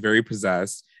obviously looks very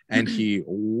possessed, and he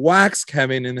whacks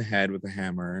Kevin in the head with the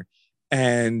hammer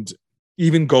and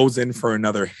even goes in for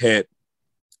another hit.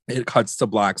 It cuts to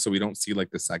black, so we don't see like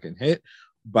the second hit.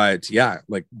 But yeah,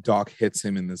 like Doc hits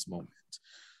him in this moment.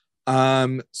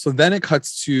 So then it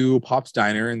cuts to Pop's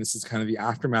Diner, and this is kind of the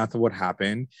aftermath of what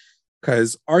happened,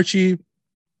 because Archie,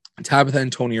 Tabitha,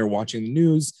 and Tony are watching the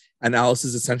news, and Alice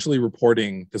is essentially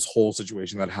reporting this whole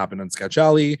situation that happened on Sketch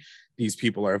Alley. These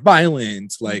people are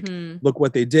violent. Like, look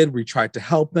what they did. We tried to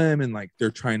help them, and like they're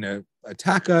trying to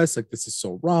attack us. Like, this is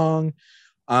so wrong.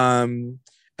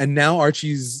 And now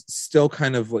Archie's still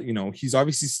kind of, you know, he's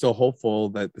obviously still hopeful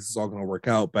that this is all going to work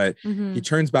out. But he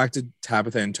turns back to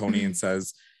Tabitha and Tony and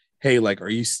says, hey, like, are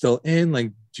you still in?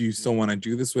 Like, do you still want to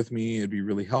do this with me? It'd be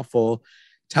really helpful.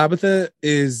 Tabitha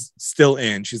is still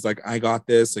in. She's like, I got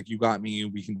this. Like, you got me.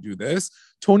 We can do this.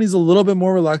 Tony's a little bit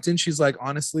more reluctant. She's like,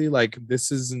 honestly, like,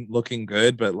 this isn't looking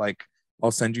good, but like,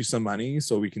 I'll send you some money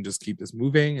so we can just keep this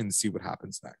moving and see what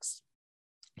happens next.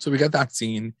 So we got that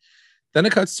scene. Then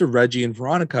it cuts to Reggie and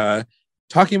Veronica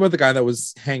talking about the guy that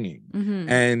was hanging.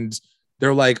 And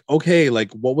they're like, okay,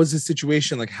 like, what was his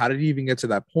situation? Like, how did he even get to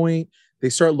that point? They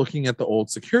start looking at the old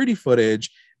security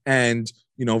footage. And,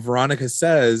 you know, Veronica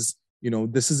says, you know,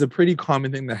 this is a pretty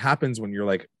common thing that happens when you're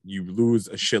like, you lose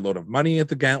a shitload of money at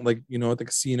the like, you know, at the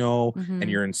casino, and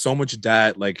you're in so much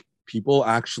debt. Like, people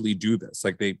actually do this.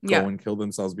 Like, they go and kill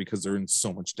themselves because they're in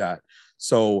so much debt.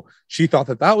 So she thought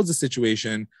that was a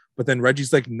situation. But then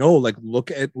Reggie's like, no, like,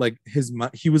 look at like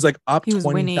he was like up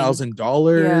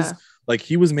 $20,000. Like,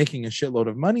 he was making a shitload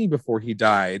of money before he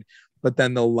died. But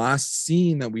then the last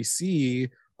scene that we see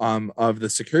of the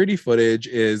security footage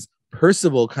is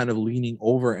Percival kind of leaning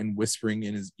over and whispering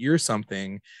in his ear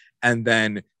something. And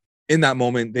then in that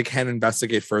moment, they can't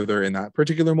investigate further in that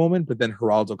particular moment. But then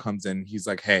Geraldo comes in. He's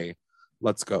like, hey,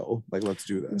 let's go. Like, let's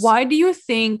do this. Why do you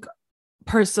think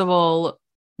Percival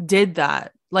did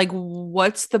that? Like,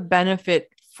 what's the benefit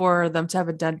for them to have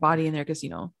a dead body in their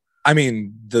casino? I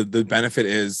mean, the benefit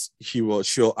is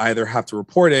she'll either have to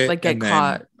report it, like get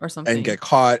caught or something, and get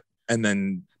caught, and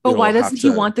then. But why doesn't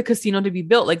he want the casino to be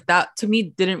built? Like, that to me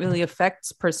didn't really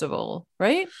affect Percival,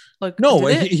 right? Like, no,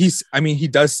 he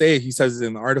does say it. He says it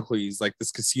in the article. He's like,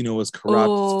 this casino is corrupt,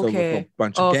 it's filled with a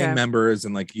bunch of gang members,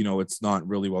 and like, you know, it's not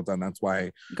really well done. That's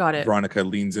why Veronica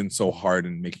leans in so hard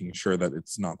and making sure that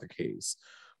it's not the case.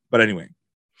 But anyway,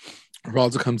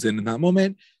 Geraldo comes in that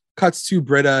moment, cuts to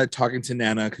Britta talking to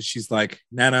Nana, because she's like,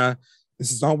 Nana,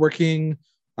 this is not working.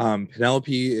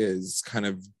 Penelope is kind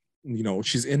of, you know,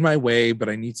 she's in my way, but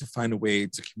I need to find a way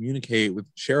to communicate with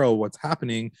Cheryl what's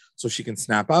happening so she can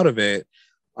snap out of it.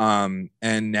 And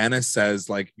Nana says,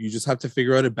 like, you just have to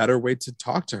figure out a better way to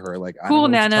talk to her. Like, cool,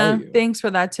 Nana. Thanks for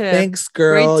that tip. Thanks,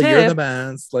 girl. You're the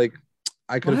best. Like,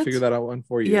 I could have figured that out one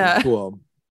for you. Yeah. Cool.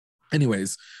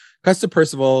 Anyways, cuts to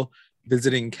Percival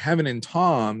visiting Kevin and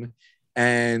Tom,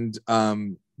 and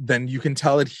then you can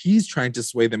tell that he's trying to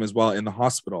sway them as well in the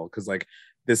hospital, because like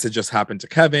this had just happened to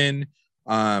Kevin.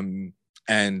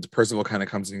 And Percival kind of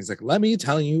comes in, he's like, let me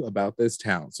tell you about this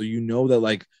town. So you know that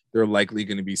like they're likely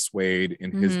going to be swayed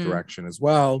in his direction as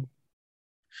well.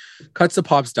 Cuts to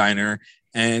Pop's Diner,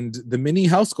 and the mini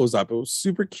house goes up. It was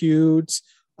super cute.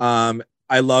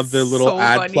 I love the little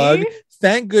ad plug.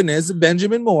 Thank goodness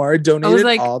Benjamin Moore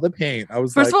donated all the paint. I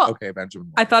was like, okay, Benjamin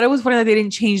Moore. I thought it was funny that they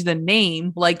didn't change the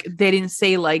name. Like, they didn't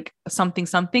say like something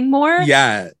more.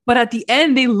 Yeah. But at the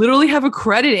end, they literally have a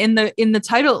credit in the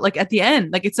title. Like, at the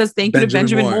end, like, it says thank you to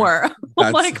Benjamin Moore.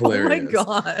 That's like, hilarious. Oh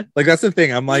my God. Like, that's the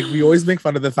thing. I'm like, we always make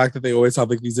fun of the fact that they always have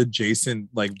like these adjacent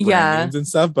like brand names and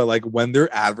stuff. But like when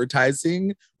they're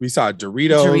advertising, we saw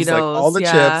Doritos, like all the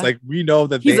chips. Like, we know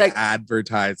that they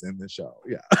advertise in the show.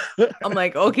 Yeah. I'm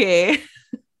like, okay.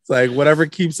 It's like whatever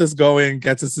keeps us going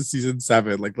gets us to season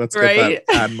 7. Like, let's get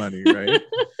that ad money, right?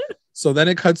 So then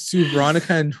it cuts to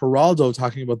Veronica and Geraldo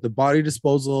talking about the body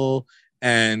disposal.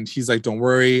 And he's like, don't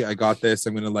worry, I got this.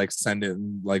 I'm going to like send it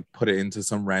and like put it into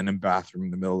some random bathroom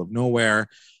in the middle of nowhere.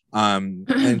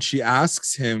 And she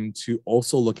asks him to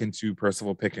also look into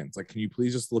Percival Pickens. Like, can you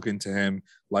please just look into him?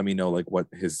 Let me know like what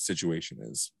his situation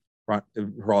is.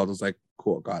 Geraldo's like,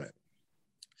 cool, got it.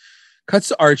 Cuts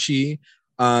to Archie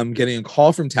getting a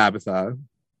call from Tabitha.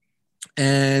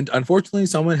 And unfortunately,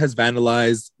 someone has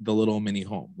vandalized the little mini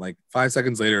home. Like 5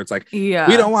 seconds later, it's like, we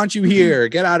don't want you here.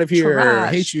 Get out of here. I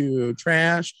hate you.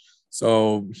 Trash.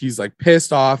 So he's like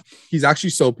pissed off. He's actually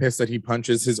so pissed that he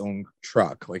punches his own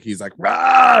truck. Like he's like,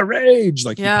 rah, rage.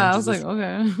 Like, I was like,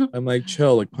 okay. I'm like,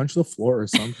 chill, like punch the floor or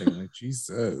something. Like,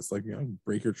 Jesus, like, you know,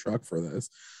 break your truck for this.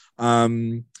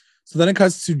 So then it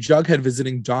cuts to Jughead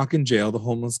visiting Doc in jail, the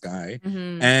homeless guy.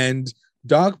 And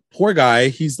Doc, poor guy,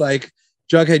 he's like,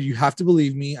 Jughead, you have to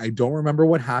believe me. I don't remember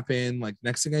what happened. Like,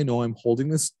 next thing I know, I'm holding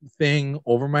this thing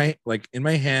over my, like, in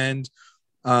my hand.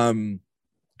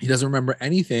 He doesn't remember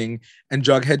anything. And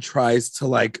Jughead tries to,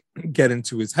 like, get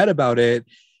into his head about it.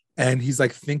 And he's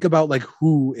like, think about, like,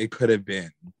 who it could have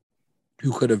been.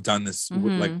 Who could have done this,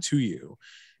 like, to you.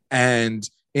 And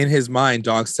in his mind,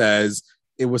 Doc says,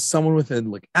 it was someone with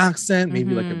an, like, accent,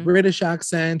 maybe, like, a British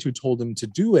accent who told him to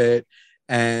do it.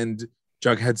 And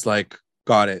Jughead's like,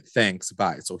 got it, thanks,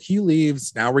 bye. So he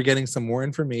leaves. Now we're getting some more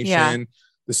information.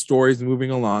 The story's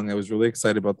moving along. I was really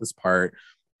excited about this part.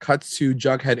 Cuts to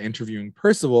Jughead interviewing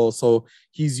Percival. So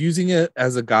he's using it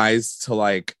as a guise to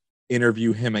like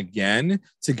interview him again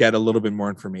to get a little bit more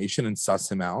information and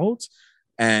suss him out.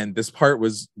 And this part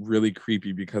was really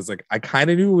creepy because like I kind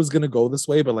of knew it was going to go this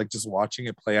way, but like just watching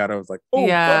it play out, I was like, oh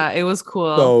yeah, fuck. It was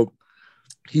cool. So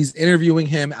he's interviewing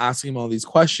him, asking him all these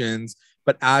questions.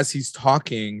 But as he's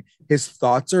talking, his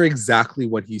thoughts are exactly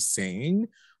what he's saying,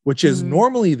 which is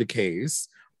normally the case.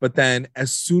 But then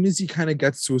as soon as he kind of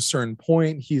gets to a certain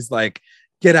point, he's like,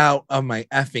 get out of my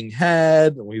effing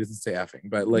head. Well, he doesn't say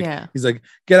effing, but like, he's like,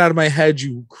 get out of my head,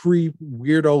 you creep,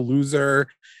 weirdo, loser.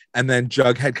 And then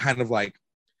Jughead kind of like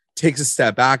takes a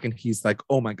step back and he's like,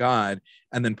 oh my God.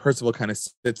 And then Percival kind of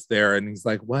sits there and he's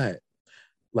like, what?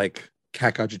 Like,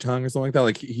 cat got your tongue or something like that?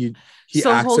 Like he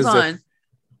so acts hold as on. if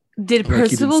did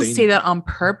Percival say that on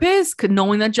purpose,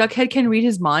 knowing that Jughead can read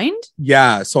his mind?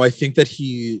 Yeah, so I think that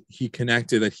he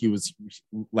connected that he was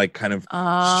like kind of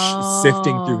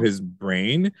sifting through his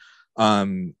brain,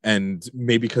 and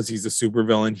maybe because he's a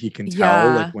supervillain, he can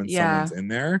tell like when someone's in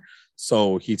there.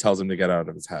 So he tells him to get out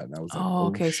of his head, and I was like, "Oh,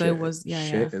 okay." Shit. So it was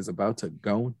shit is about to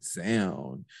go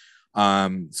down.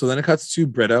 So then it cuts to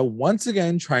Britta once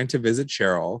again trying to visit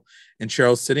Cheryl, and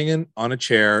Cheryl's sitting on a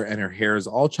chair and her hair is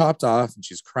all chopped off and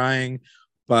she's crying,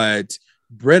 but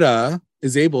Britta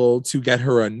is able to get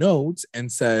her a note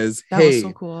and says, that was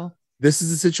so cool. This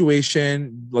is a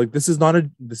situation, like this is not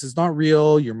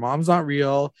real, your mom's not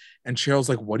real. And Cheryl's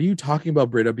like, what are you talking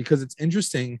about, Britta? Because it's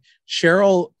interesting,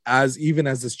 Cheryl, as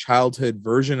this childhood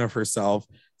version of herself,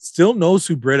 still knows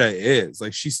who Britta is.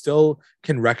 Like she still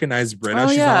can recognize Britta.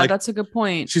 She's not like, that's a good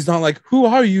point. She's not like, who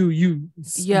are you,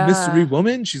 mystery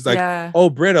woman? She's like,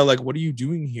 oh, Britta, like, what are you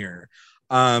doing here?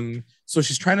 So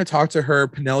she's trying to talk to her.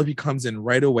 Penelope comes in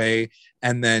right away,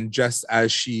 and then just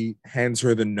as she hands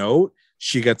her the note,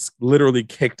 she gets literally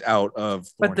kicked out of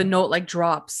Thornhill. But the note like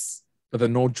drops. But the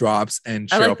note drops, and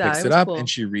Cheryl picks it up and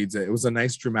she reads it. It was a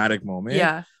nice dramatic moment.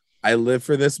 Yeah. I live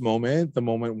for this moment, the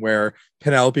moment where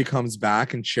Penelope comes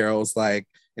back and Cheryl's like,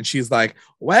 and she's like,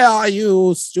 where are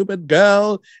you, stupid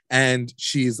girl? And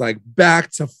she's like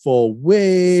back to full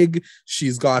wig.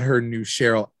 She's got her new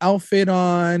Cheryl outfit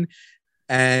on.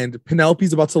 And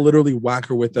Penelope's about to literally whack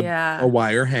her with a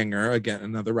wire hanger. Again,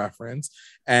 another reference.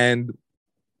 And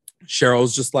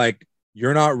Cheryl's just like,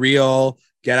 you're not real.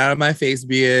 Get out of my face,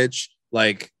 bitch.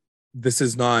 Like, this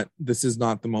is not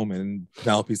the moment. And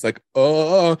Penelope's like,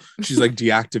 oh, she's like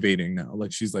deactivating now.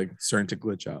 Like she's like starting to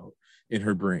glitch out in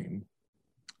her brain.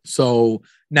 So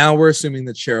now we're assuming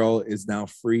that Cheryl is now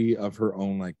free of her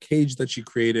own like cage that she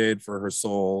created for her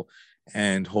soul.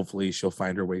 And hopefully she'll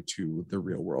find her way to the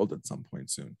real world at some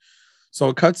point soon. So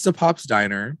it cuts to Pop's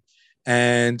diner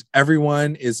and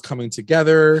everyone is coming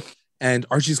together. And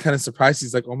Archie's kind of surprised.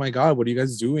 He's like, oh my God, what are you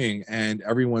guys doing? And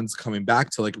everyone's coming back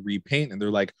to like repaint. And they're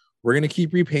like, we're going to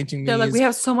keep repainting these. They're like, we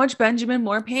have so much Benjamin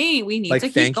Moore paint. We need to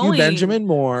keep thank going. You, Benjamin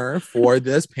Moore, for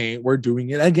this paint. We're doing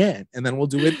it again. And then we'll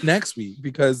do it next week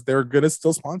because they're going to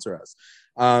still sponsor us.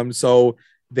 So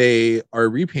they are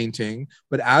repainting.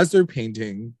 But as they're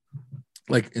painting,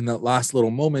 like in that last little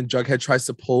moment, Jughead tries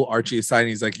to pull Archie aside. And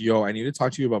he's like, yo, I need to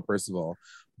talk to you about Percival.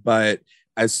 But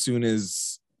as soon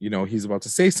as he's about to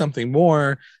say something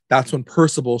more, that's when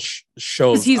Percival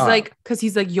shows up. Because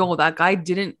he's like, yo, that guy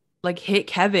didn't like hit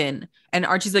Kevin. And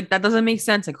Archie's like, that doesn't make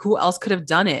sense. Like, who else could have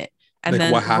done it? And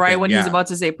then right when he's about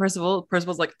to say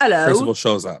Percival's like, hello. Percival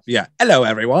shows up. Yeah. Hello,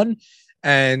 everyone.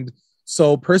 And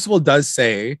so Percival does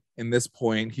say in this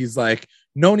point, he's like,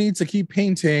 no need to keep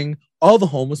painting. All the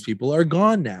homeless people are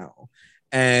gone now.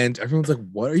 And everyone's like,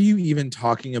 what are you even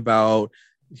talking about?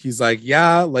 He's like,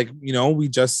 yeah, like,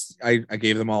 I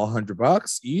gave them all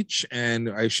 $100 each and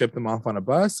I shipped them off on a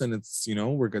bus and it's,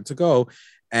 we're good to go.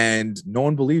 And no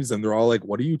one believes them. They're all like,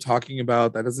 what are you talking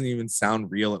about? That doesn't even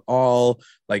sound real at all.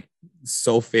 Like,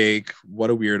 so fake. What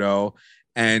a weirdo.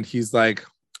 And he's like,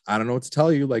 I don't know what to tell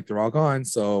you. Like, they're all gone.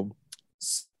 So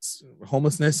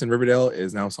homelessness in Riverdale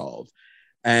is now solved.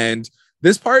 And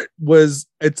this part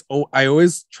I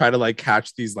always try to like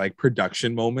catch these like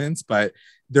production moments, but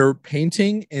they're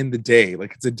painting in the day,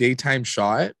 like it's a daytime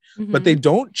shot, but they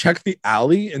don't check the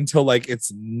alley until like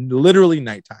it's literally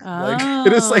nighttime. Like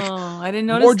it is like, I didn't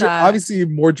notice that. Obviously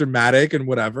more dramatic and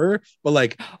whatever, but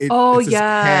like it's this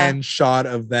hand shot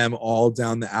of them all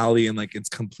down the alley and like it's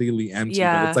completely empty,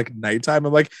 but it's like nighttime.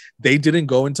 I'm like, they didn't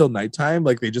go until nighttime,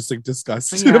 like they just like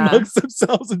discussed it amongst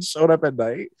themselves and showed up at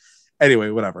night.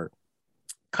 Anyway, whatever.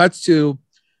 Cuts to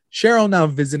Cheryl now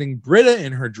visiting Britta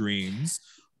in her dreams,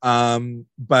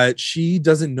 but she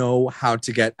doesn't know how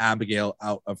to get Abigail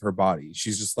out of her body.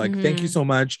 She's just like, thank you so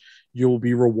much. You will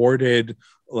be rewarded.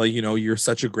 Like, you're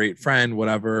such a great friend,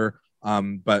 whatever.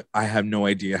 But I have no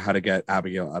idea how to get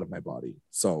Abigail out of my body.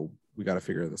 So we got to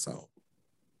figure this out.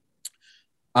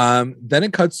 Then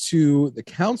it cuts to the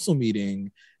council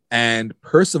meeting and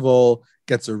Percival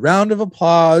gets a round of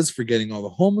applause for getting all the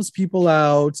homeless people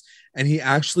out. And he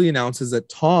actually announces that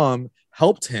Tom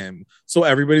helped him. So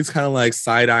everybody's kind of like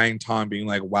side-eyeing Tom, being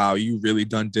like, wow, you really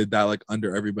did that like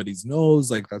under everybody's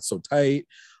nose. Like, that's so tight.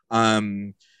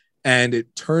 And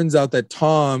it turns out that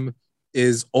Tom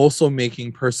is also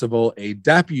making Percival a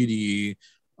deputy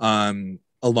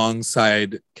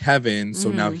alongside Kevin.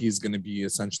 So now he's going to be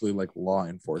essentially like law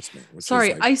enforcement.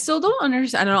 Sorry, I still don't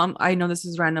understand. I know this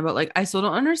is random, but like I still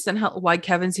don't understand why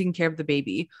Kevin's taking care of the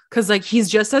baby, because like he's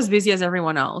just as busy as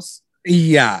everyone else.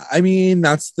 Yeah, I mean,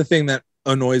 that's the thing that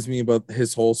annoys me about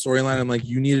his whole storyline. I'm like,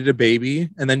 you needed a baby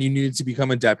and then you needed to become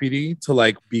a deputy to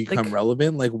like become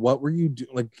relevant. Like, what were you doing?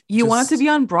 Like, you wanted to be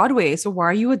on Broadway, so why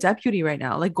are you a deputy right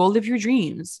now? Like, go live your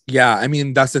dreams. Yeah, I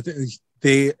mean, that's the thing.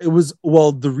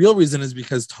 The real reason is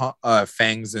because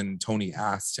Fangs and Tony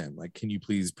asked him, like, can you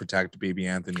please protect baby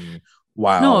Anthony?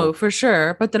 Wow. No, for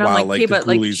sure. But then I'm like, okay, but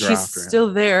like she's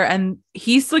still there and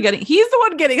he's the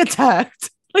one getting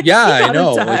attacked. Like, yeah, I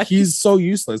know. Like, he's so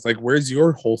useless. Like, where's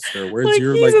your holster? Where's like,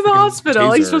 your he's like in the hospital?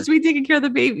 taser? He's supposed to be taking care of the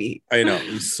baby. I know,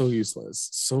 he's so useless.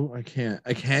 So I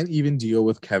can't even deal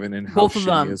with Kevin and how both of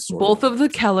them. Both of the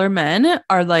Keller men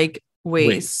are like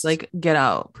waste. Like, get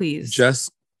out, please.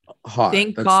 Just hot.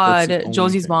 Thank God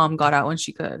Josie's mom got out when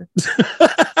she could.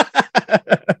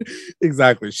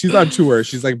 Exactly. She's on tour.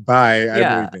 She's like, bye.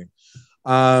 I'm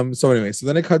leaving. So anyway, so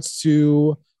then it cuts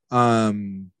to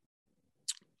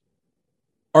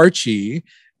Archie,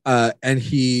 and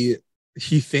he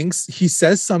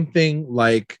says something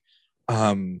like,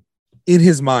 in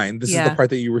his mind, this is the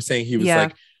part that you were saying, he was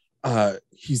like,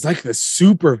 he's like the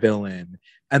super villain,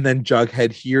 and then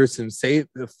Jughead hears him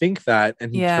think that,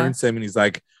 and he turns to him and he's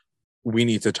like, we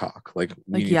need to talk. Like,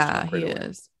 we need to talk right away.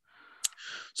 Is.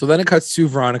 So then it cuts to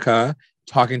Veronica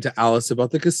talking to Alice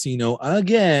about the casino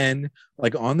again,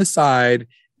 like on the side.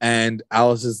 And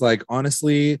Alice is like,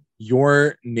 honestly,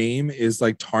 your name is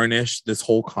like tarnished, this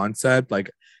whole concept. Like,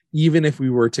 even if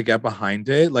we were to get behind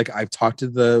it, like I've talked to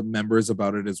the members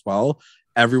about it as well.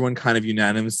 Everyone kind of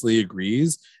unanimously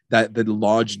agrees that the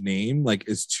lodge name like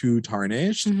is too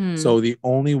tarnished. So the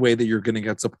only way that you're going to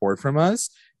get support from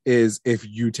us is if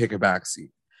you take a backseat.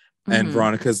 And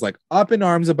Veronica's like up in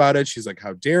arms about it. She's like,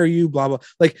 how dare you, blah, blah.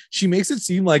 Like, she makes it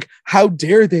seem like, how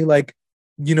dare they like,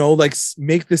 like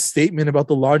make this statement about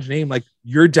the lodge name. Like,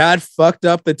 your dad fucked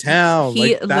up the town.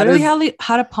 He like, literally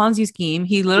had a Ponzi scheme.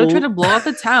 He literally tried to blow up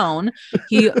the town.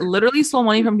 He literally stole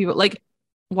money from people. Like,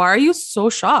 why are you so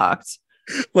shocked?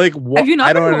 Like, what? Have you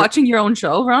not been watching your own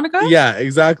show, Veronica? Yeah,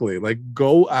 exactly. Like,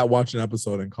 go watch an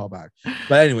episode and call back.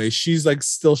 But anyway, she's like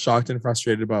still shocked and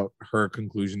frustrated about her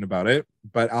conclusion about it.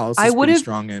 But Alice is pretty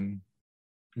strong in.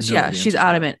 Yeah, she's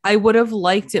adamant. I would have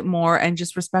liked it more and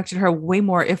just respected her way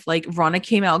more if like Veronica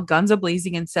came out guns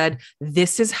a-blazing and said,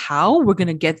 this is how we're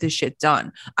gonna get this shit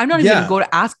done. I'm not even gonna go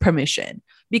to ask permission,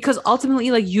 because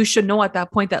ultimately, like, you should know at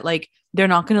that point that like they're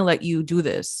not gonna let you do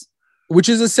this. Which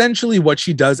is essentially what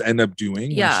she does end up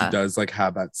doing. Yeah. When she does like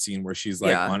have that scene where she's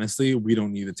like, honestly, we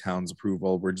don't need the town's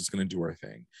approval. We're just going to do our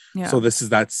thing. Yeah. So this is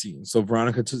that scene. So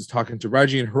Veronica is talking to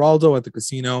Reggie and Geraldo at the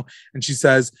casino. And she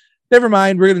says, never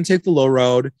mind, we're going to take the low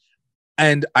road.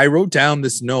 And I wrote down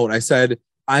this note. I said,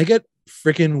 I get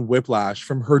freaking whiplash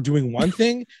from her doing one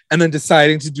thing and then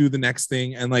deciding to do the next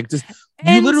thing. And like, just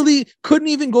you literally couldn't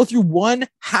even go through one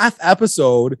half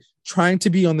episode trying to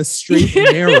be on the straight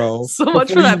and narrow. So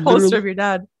much for that poster of your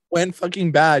dad. Went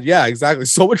fucking bad. Yeah, exactly.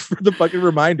 So much for the fucking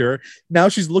reminder. Now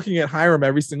she's looking at Hiram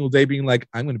every single day being like,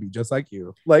 I'm going to be just like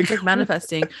you. Like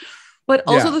manifesting. But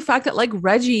also the fact that like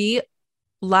Reggie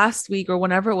last week or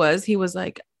whenever it was, he was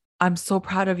like, I'm so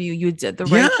proud of you. You did the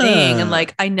right thing. And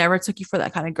like, I never took you for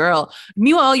that kind of girl.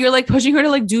 Meanwhile, you're like pushing her to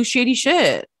like do shady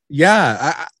shit.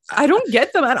 Yeah. I don't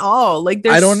get them at all. Like,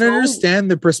 I don't understand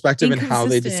the perspective and how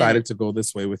they decided to go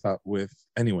this way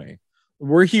anyway.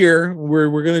 We're here. We're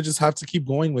going to just have to keep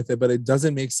going with it. But it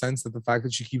doesn't make sense that the fact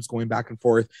that she keeps going back and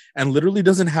forth and literally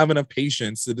doesn't have enough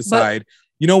patience to decide,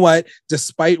 you know what,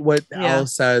 despite what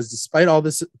Alice says, despite all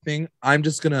this thing, I'm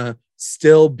just going to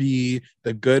still be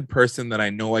the good person that I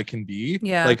know I can be.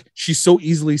 Yeah. Like she's so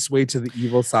easily swayed to the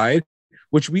evil side,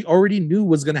 which we already knew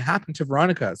was going to happen to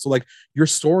Veronica. So like your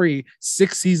story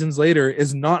 6 seasons later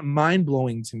is not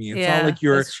mind-blowing to me. It's not like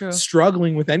you're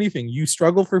struggling with anything. You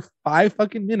struggle for 5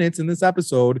 fucking minutes in this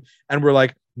episode and we're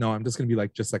like, no, I'm just going to be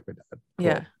like, just like my dad. Cool.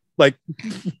 Yeah. Like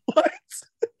what?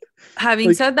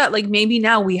 Having said that, like maybe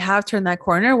now we have turned that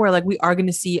corner where like we are going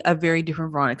to see a very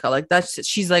different Veronica. Like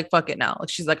she's like, fuck it now. Like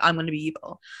she's like, I'm going to be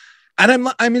evil. And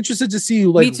I'm interested to see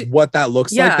like what that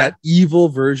looks like, that evil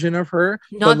version of her.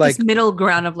 Not like this middle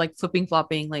ground of like flipping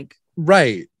flopping, like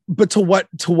right. But to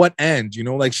what end? You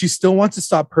know, like she still wants to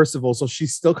stop Percival, so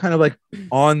she's still kind of like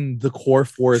on the core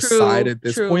force side at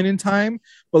this point in time.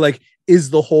 But like,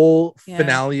 is the whole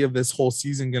finale of this whole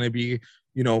season going to be,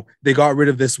 you know, they got rid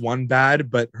of this one bad,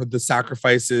 but the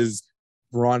sacrifices,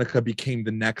 Veronica became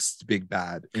the next big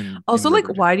bad. Also, like,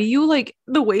 why do you like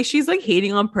the way she's like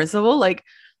hating on Percival? Like,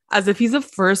 as if he's the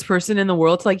first person in the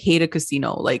world to like hate a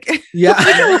casino. Like, yeah,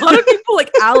 like a lot of people like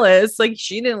Alice, like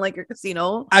she didn't like a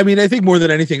casino. I mean, I think more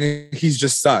than anything, he's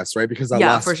just sus, right? Because that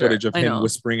last footage of him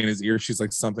whispering in his ear, she's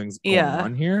like, something's going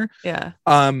on here. Yeah.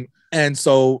 And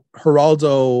so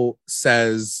Geraldo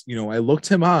says, you know, I looked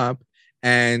him up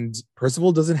and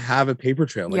Percival doesn't have a paper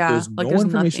trail. Like there's no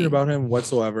information about him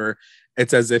whatsoever.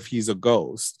 It's as if he's a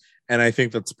ghost. And I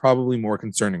think that's probably more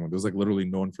concerning when there's like literally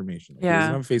no information. Like, he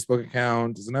doesn't have a Facebook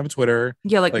account, doesn't have a Twitter.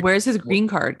 Yeah, like where's his green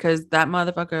card? Because that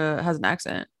motherfucker has an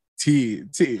accent. Ship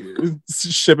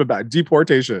it back.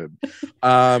 Deportation.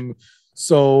 And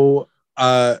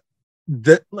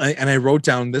I wrote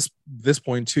down this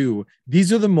point too.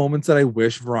 These are the moments that I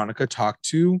wish Veronica talked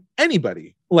to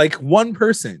anybody, like one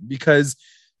person, because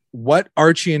what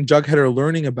Archie and Jughead are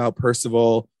learning about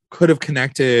Percival could have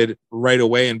connected right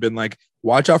away and been like,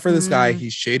 watch out for this guy.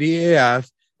 He's shady AF.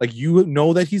 Like, you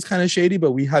know that he's kind of shady,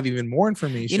 but we have even more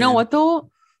information. You know what though?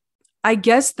 I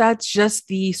guess that's just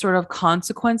the sort of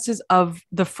consequences of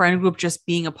the friend group just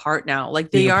being apart now. Like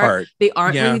they aren't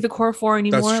really the core 4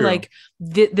 anymore. Like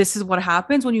this is what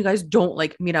happens when you guys don't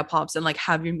like meet at Pops and like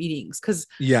have your meetings. Cause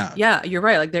you're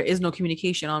right. Like there is no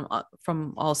communication on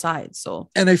from all sides.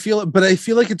 So, and I feel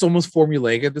like it's almost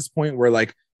formulaic at this point where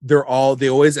like, they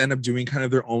always end up doing kind of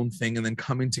their own thing and then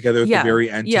coming together at the very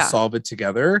end to solve it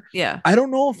together. Yeah. I don't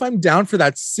know if I'm down for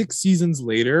that 6 seasons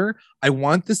later. I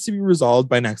want this to be resolved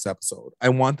by next episode. I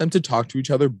want them to talk to each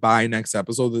other by next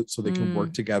episode so they can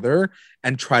work together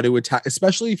and try to attack,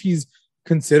 especially if he's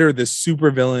considered this super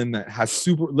villain that has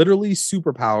literally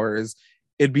superpowers.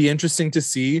 It'd be interesting to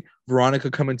see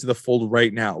Veronica come into the fold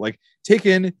right now. Like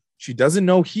she doesn't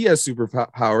know he has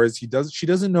superpowers. She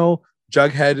doesn't know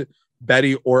Jughead,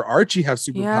 Betty or Archie have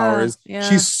superpowers. Yeah.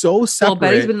 She's so separate. Well,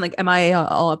 Betty's been like MIA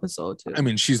all episode too. I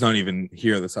mean, she's not even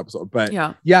here this episode, but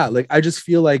yeah, like I just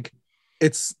feel like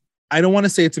I don't want to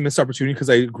say it's a missed opportunity because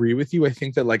I agree with you. I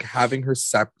think that like having her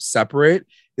separate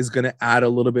is going to add a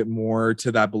little bit more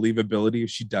to that believability if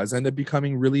she does end up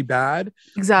becoming really bad.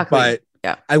 Exactly.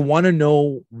 But I want to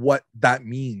know what that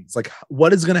means. Like,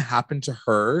 what is going to happen to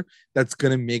her that's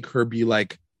going to make her be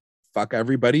like, fuck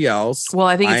everybody else. Well,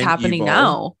 I think it's happening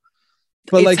now.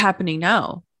 But it's happening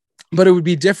now. But it would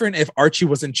be different if Archie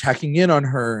wasn't checking in on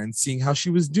her and seeing how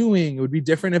she was doing. It would be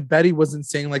different if Betty wasn't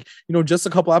saying like, you know, just a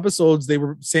couple episodes, they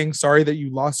were saying sorry that you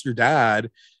lost your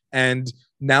dad. And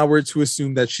now we're to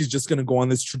assume that she's just going to go on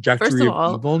this trajectory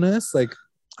of evilness. Like,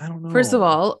 I don't know. First of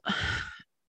all,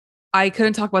 I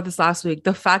couldn't talk about this last week.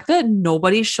 The fact that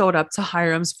nobody showed up to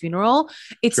Hiram's funeral,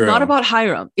 it's not about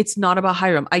Hiram. It's not about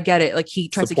Hiram. I get it. Like he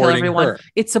tries to kill everyone. Her.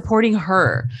 It's supporting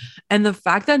her. And the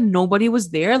fact that nobody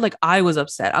was there, like I was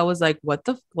upset. I was like, what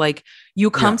the, like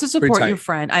you come to support your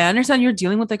friend. I understand you're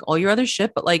dealing with like all your other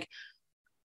shit, but like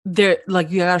they're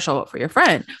like, you gotta show up for your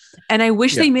friend. And I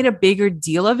wish they made a bigger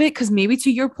deal of it, because maybe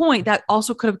to your point, that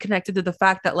also could have connected to the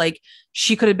fact that like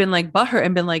she could have been like butthurt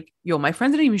and been like, yo, my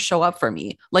friend didn't even show up for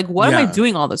me. Like, what am I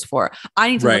doing all this for? I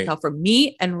need to look out for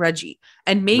me and Reggie.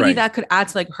 And maybe that could add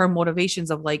to like her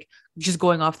motivations of like just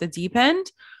going off the deep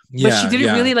end. But she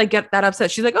didn't really like get that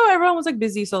upset. She's like, oh, everyone was like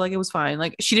busy, so like it was fine.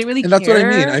 Like she didn't really care. That's what I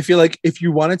mean. I feel like if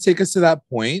you want to take us to that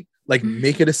point, like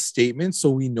make it a statement so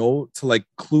we know to like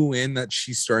clue in that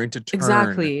she's starting to turn.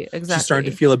 Exactly. She's starting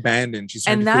to feel abandoned. She's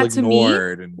starting to feel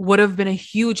ignored. And would have been a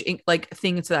huge like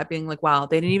thing into that being like, wow,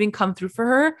 they didn't even come through for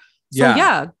her.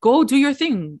 So go do your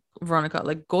thing, Veronica.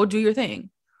 Like go do your thing.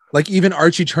 Like even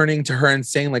Archie turning to her and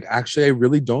saying like, actually, I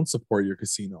really don't support your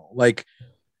casino. Like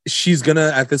she's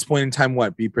gonna at this point in time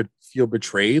feel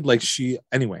betrayed. Like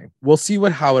anyway, we'll see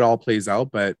how it all plays out,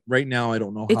 but right now I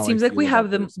don't know how it seems like we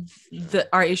have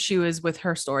our issue is with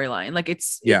her storyline. Like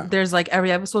there's like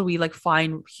every episode we like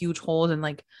find huge holes and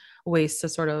like ways to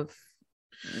sort of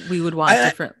we would want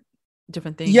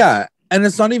different things. And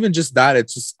it's not even just that,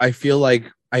 it's just I feel like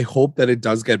I hope that it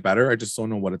does get better. I just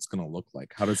don't know what it's gonna look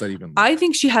like. How does that even look? I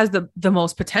think she has the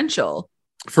most potential.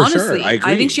 For honestly, sure.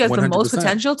 I think she has 100%. The most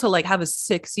potential to like have a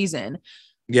 6th season.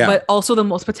 Yeah. But also the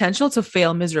most potential to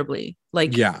fail miserably.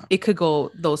 Like it could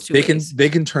go those two ways. They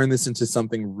can turn this into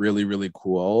something really, really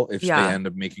cool if they end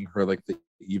up making her like the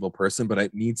evil person.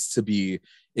 But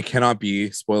it cannot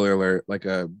be, spoiler alert, like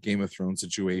a Game of Thrones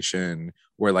situation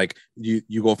where like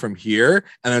you go from here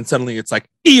and then suddenly it's like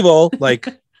evil. Like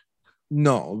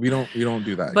no, we don't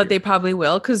do that. But they probably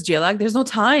will, because JLAG, there's no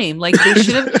time. Like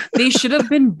they should have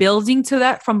been building to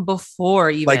that from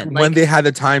before, even like when they had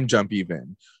the time jump,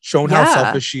 even shown how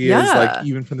selfish she is, like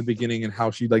even from the beginning, and how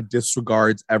she like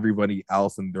disregards everybody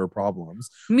else and their problems.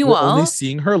 Meanwhile, we're only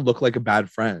seeing her look like a bad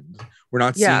friend. We're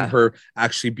not seeing her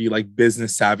actually be like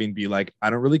business savvy and be like, I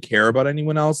don't really care about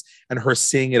anyone else, and her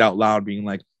saying it out loud, being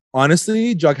like,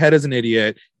 honestly, Jughead is an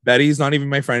idiot. Betty's not even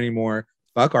my friend anymore.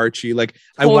 Fuck Archie. Like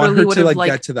totally, I want her to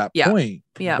like get to that point.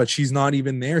 Yeah. But she's not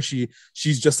even there. She's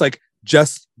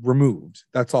just removed.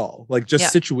 That's all. Like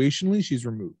just situationally, she's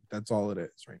removed. That's all it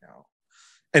is right now.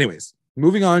 Anyways,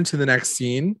 moving on to the next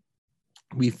scene.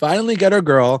 We finally get our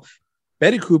girl,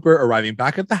 Betty Cooper, arriving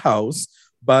back at the house,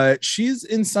 but she's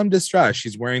in some distress.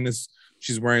 She's wearing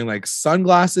like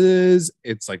sunglasses.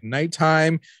 It's like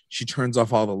nighttime. She turns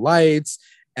off all the lights.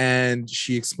 And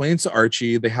she explains to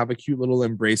Archie, they have a cute little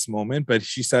embrace moment, but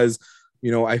she says,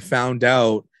 I found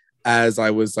out as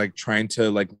I was like trying to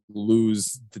like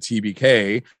lose the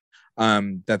TBK,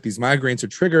 that these migraines are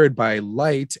triggered by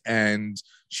light, and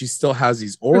she still has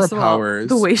these aura powers.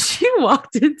 The way she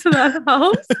walked into that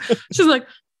house, she's like,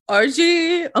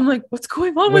 Archie, I'm like, what's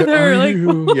going on with her? Like,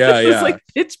 it's like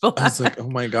pitch black. I was like, oh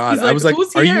my god. I was like,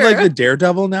 are you like the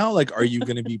Daredevil now? Like, are you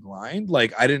gonna be blind?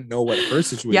 Like, I didn't know what her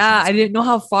situation. Yeah, I didn't know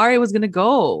how far it was gonna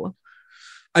go.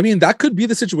 I mean, that could be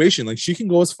the situation. Like, she can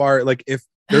go as far. Like, if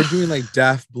they're doing like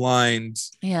deaf, blind,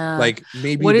 like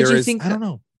maybe what did you think? I don't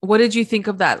know. What did you think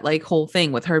of that like whole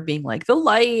thing with her being like the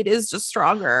light is just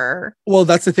stronger? Well,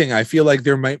 that's the thing. I feel like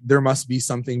there must be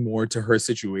something more to her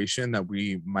situation that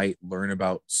we might learn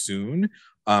about soon.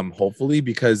 Hopefully,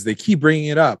 because they keep bringing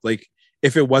it up. Like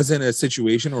if it wasn't a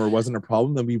situation or it wasn't a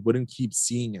problem, then we wouldn't keep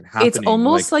seeing it happening. It's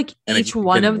almost like each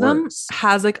one of them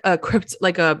has like a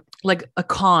like a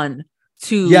con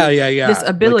to this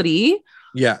ability. Like,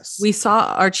 yes, we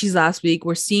saw Archie's last week.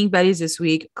 We're seeing Betty's this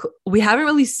week. We haven't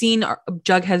really seen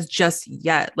Jughead's just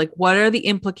yet. Like, what are the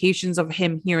implications of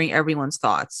him hearing everyone's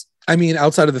thoughts? I mean,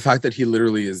 outside of the fact that he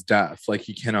literally is deaf, like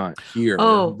he cannot hear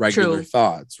regular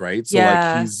thoughts, right? So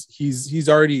like he's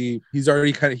already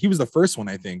kind of, he was the first one,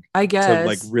 I think, I guess, to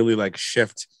like really like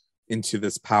shift into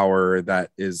this power that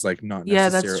is like not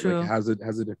necessarily that's true. Like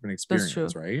has a different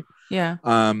experience, right? Yeah.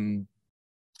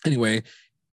 Anyway,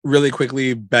 really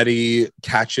quickly, Betty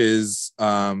catches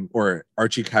or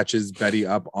Archie catches Betty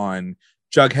up on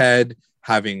Jughead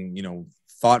having,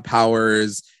 thought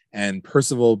powers, and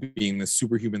Percival being the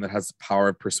superhuman that has the power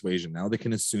of persuasion. Now they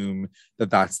can assume that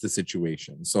that's the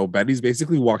situation. So Betty's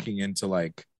basically walking into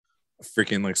like a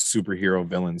freaking like superhero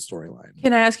villain storyline.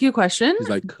 Can I ask you a question? He's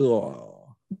like,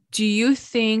 cool. Do you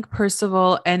think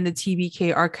Percival and the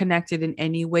TBK are connected in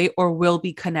any way or will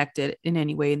be connected in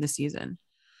any way in the season?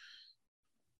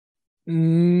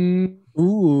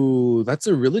 Ooh, that's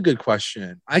a really good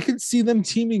question. I could see them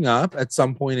teaming up at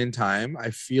some point in time.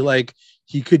 I feel like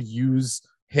he could use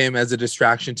him as a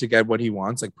distraction to get what he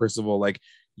wants. Like Percival, like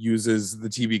uses the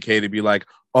TVK to be like,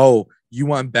 "Oh, you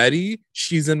want Betty?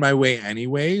 She's in my way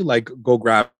anyway. Like, go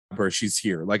grab her. She's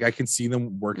here." Like, I can see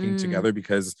them working together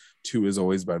because two is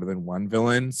always better than one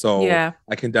villain. So yeah,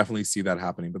 I can definitely see that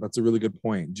happening. But that's a really good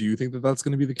point. Do you think that that's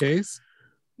going to be the case?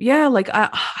 yeah, like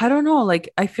I don't know, like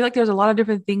I feel like there's a lot of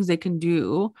different things they can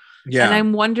do. Yeah. And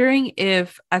I'm wondering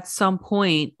if at some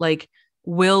point, like,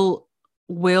 will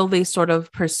they sort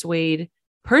of persuade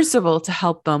Percival to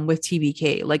help them with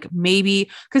TVK? Like maybe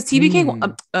because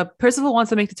TVK Percival wants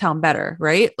to make the town better,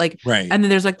 right? Like, right. And then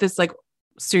there's like this like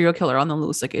serial killer on the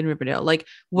loose, like in Riverdale. Like,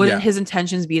 wouldn't his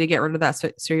intentions be to get rid of that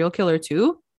serial killer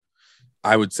too?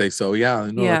 I would say so. Yeah,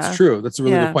 no, that's true. That's a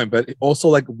really good point. But also,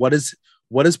 like, what is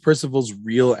Percival's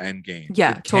real end game?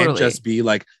 Yeah, it can't just be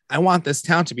like, I want this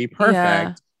town to be perfect.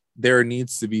 Yeah. There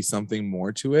needs to be something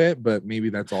more to it, but maybe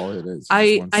that's all it is.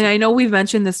 I know we've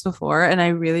mentioned this before, and I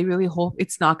really, really hope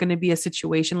it's not going to be a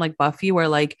situation like Buffy where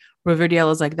like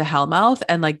Riverdale is like the Hellmouth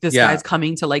and like this guy's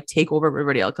coming to like take over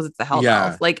Riverdale because it's the Hellmouth.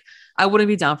 Yeah. Like I wouldn't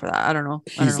be down for that. I don't know.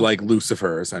 He's like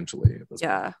Lucifer essentially.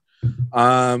 Yeah.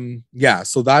 Yeah.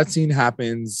 So that scene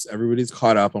happens. Everybody's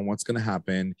caught up on what's going to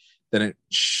happen. Then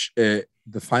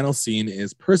the final scene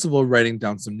is Percival writing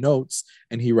down some notes,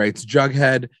 and he writes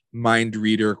Jughead, mind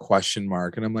reader, ?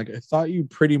 And I'm like, I thought you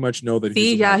pretty much know that.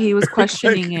 He was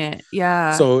questioning it.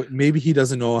 Yeah. So maybe he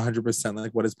doesn't know 100%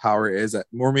 like what his power is,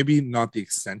 or maybe not the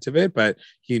extent of it, but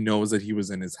he knows that he was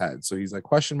in his head. So he's like ?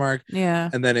 Yeah.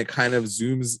 And then it kind of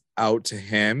zooms out to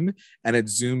him, and it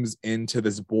zooms into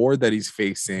this board that he's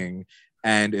facing.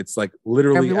 And it's like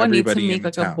literally everybody needs to make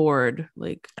like a board.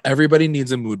 Like everybody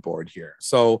needs a mood board here.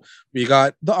 So we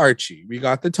got the Archie, we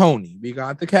got the Tony, we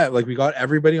got the Cat. Like we got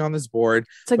everybody on this board.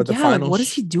 It's like, but the final what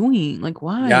is he doing? Like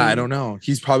why? Yeah, I don't know.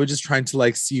 He's probably just trying to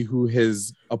like see who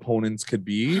his opponents could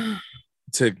be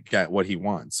to get what he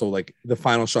wants. So like the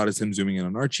final shot is him zooming in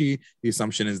on Archie. The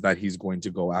assumption is that he's going to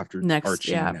go after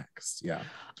Archie next. Yeah.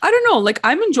 I don't know. Like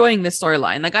I'm enjoying this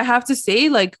storyline. Like I have to say,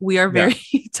 like we are very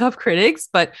tough critics,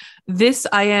 but this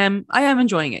I am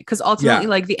enjoying it because ultimately,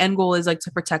 like the end goal is like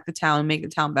to protect the town, make the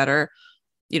town better.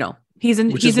 You know, he's an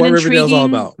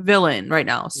intriguing villain right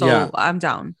now, so I'm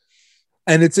down.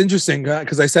 And it's interesting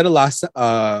because I said it last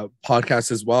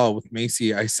podcast as well with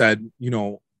Macy. I said, you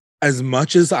know, as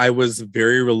much as I was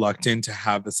very reluctant to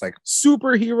have this like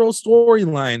superhero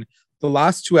storyline, the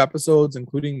last 2 episodes,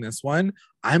 including this one,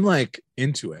 I'm like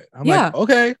into it. I'm like,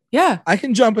 okay, I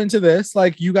can jump into this.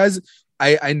 Like you guys,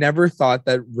 I never thought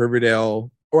that Riverdale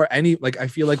or any, like, I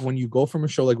feel like when you go from a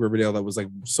show like Riverdale that was like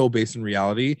so based in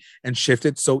reality and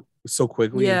shifted so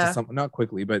quickly into something, not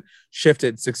quickly, but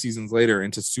shifted 6 seasons later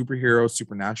into superhero,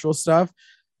 supernatural stuff.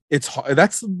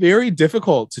 That's very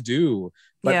difficult to do,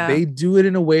 but they do it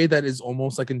in a way that is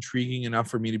almost like intriguing enough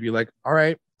for me to be like, all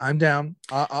right, I'm down.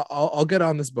 I'll get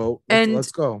on this boat.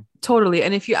 Let's go. Totally.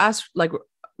 And if you ask like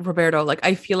Roberto, like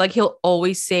I feel like he'll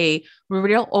always say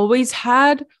Riverdale always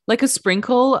had like a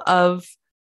sprinkle of,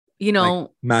 you know, like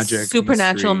magic,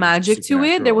 supernatural magic to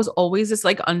it. There was always this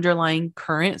like underlying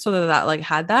current, so that like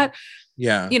had that.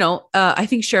 Yeah. You know, I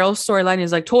think Cheryl's storyline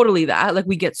is like totally that. Like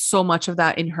we get so much of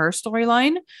that in her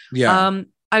storyline. Yeah.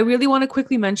 I really want to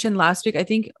quickly mention last week, I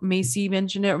think Macy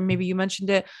mentioned it, or maybe you mentioned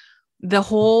it. The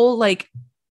whole like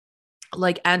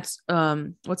Aunt,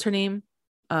 what's her name?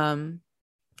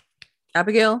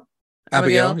 Abigail.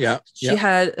 Yeah. She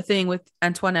had a thing with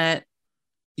Antoinette.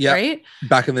 Yeah. Right.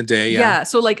 Back in the day. Yeah.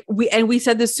 So like we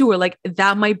said this to her, like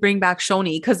that might bring back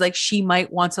Shoni because like she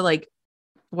might want to like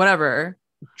whatever.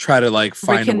 Try to like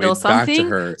find a way back to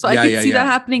her. So I can see that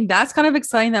happening. That's kind of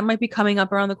exciting. That might be coming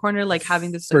up around the corner, like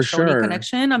having this like, Shoni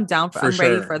connection. I'm down for I'm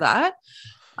ready for that.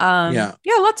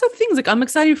 Lots of things. Like I'm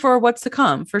excited for what's to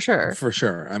come for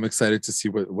sure. I'm excited to see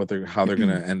how they're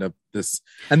gonna end up this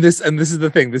is the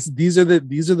thing. These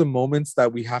are the moments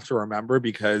that we have to remember,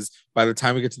 because by the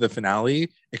time we get to the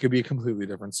finale, it could be a completely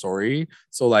different story.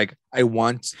 So like I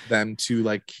want them to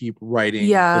like keep writing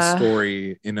the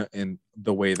story in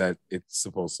the way that it's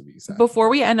supposed to be said. Before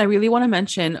we end, I really want to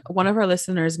mention one of our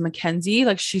listeners, Mackenzie.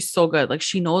 Like she's so good. Like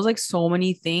she knows like so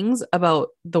many things about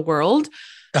the world.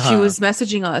 She was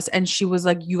messaging us and she was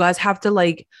like, you guys have to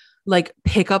like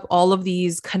pick up all of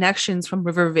these connections from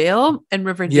Rivervale and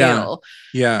Riverdale.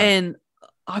 Yeah. And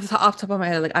off the top of my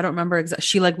head, like, I don't remember exactly.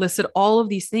 She like listed all of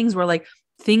these things where like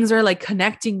things are like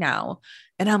connecting now.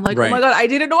 And I'm like, oh my God, I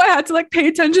didn't know I had to like pay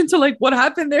attention to like what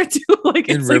happened there too. Like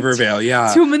in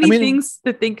Rivervale. Too many things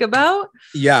to think about.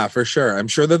 Yeah, for sure. I'm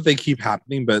sure that they keep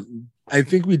happening, but I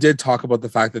think we did talk about the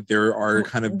fact that there are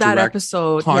kind of that direct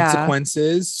episode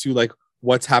consequences to like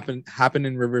what's happened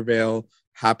in Riverdale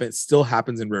still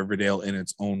happens in Riverdale in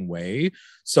its own way.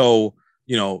 So,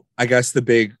 you know, I guess the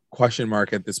big question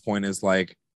mark at this point is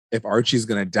like, if Archie's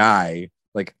gonna die,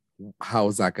 like, how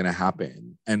is that gonna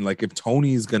happen? And like, if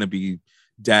Tony's gonna be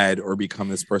dead or become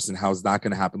this person, how's that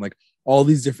gonna happen? Like, all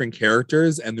these different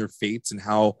characters and their fates and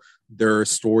how their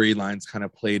storylines kind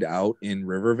of played out in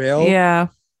Riverdale. Yeah.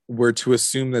 We're to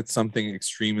assume that something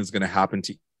extreme is going to happen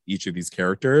to each of these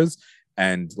characters.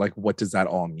 And like, what does that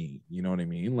all mean? You know what I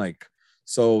mean? Like,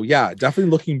 so yeah,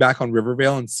 definitely looking back on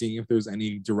Riverdale and seeing if there's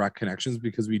any direct connections,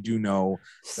 because we do know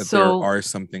that there are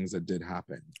some things that did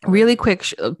happen. Really quick,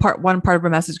 part of our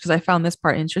message, because I found this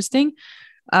part interesting.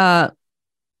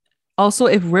 Also,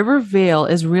 if Riverdale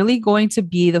is really going to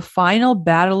be the final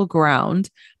battleground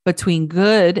between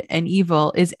good and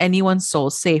evil, is anyone's soul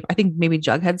safe? I think maybe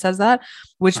Jughead says that,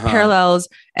 which parallels,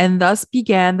 and thus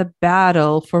began the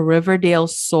battle for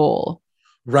Riverdale's soul.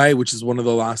 Right, which is one of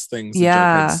the last things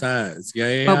that Jughead says.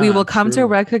 But we will come to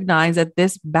recognize that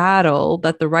this battle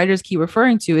that the writers keep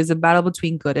referring to is a battle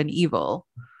between good and evil.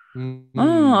 Mm-hmm.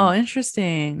 Oh,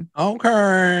 interesting.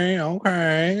 Okay,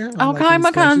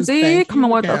 Mackenzie, come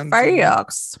on with the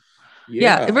facts.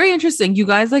 Yeah, very interesting. You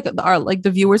guys are like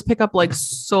the viewers pick up like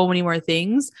so many more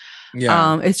things.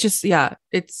 Yeah, it's just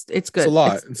it's good. It's a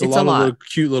lot. It's a lot of little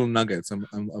cute little nuggets. I'm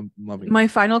loving it. My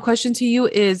final question to you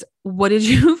is, what did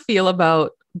you feel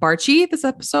about Barchi this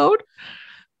episode?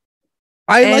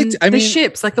 I mean,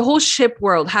 ships, like the whole ship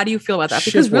world. How do you feel about that?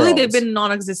 Because really, they've been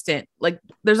non-existent. Like,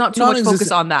 there's not too much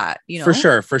focus on that, you know?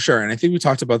 For sure. And I think we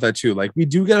talked about that too. Like, we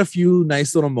do get a few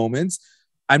nice little moments.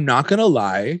 I'm not gonna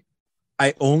lie,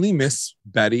 I only miss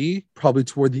Betty probably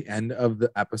toward the end of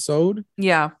the episode.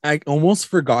 Yeah, I almost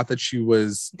forgot that she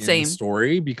was in the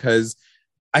story, because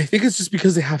I think it's just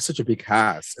because they have such a big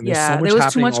cast and there's so much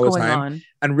happening all the time.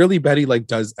 And really, Betty like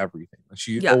does everything.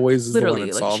 She always is the one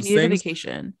that solves she needed things. A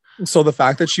vacation. So the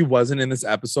fact that she wasn't in this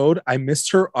episode, I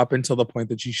missed her up until the point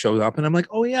that she showed up, and I'm like,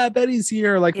 oh yeah, Betty's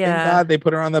here. Like, thank God they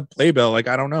put her on the playbill. Like,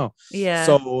 I don't know. Yeah.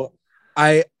 So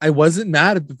I wasn't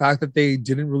mad at the fact that they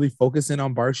didn't really focus in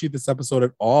on Barchi this episode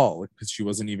at all, because she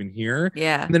wasn't even here.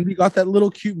 Yeah. And then we got that little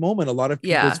cute moment. A lot of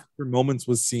people's favorite moments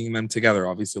was seeing them together.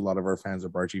 Obviously, a lot of our fans are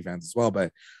Barchi fans as well,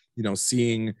 but you know,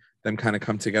 seeing them kind of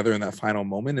come together in that final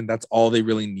moment, and that's all they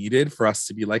really needed for us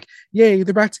to be like, yay,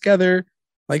 they're back together.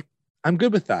 Like, I'm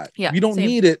good with that. Yeah, we don't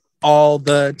need it all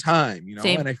the time, you know.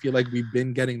 And I feel like we've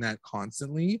been getting that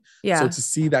constantly. Yeah. So to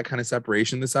see that kind of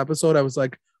separation this episode, I was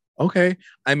like, okay,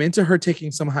 I'm into her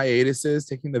taking some hiatuses,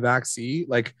 taking the back seat,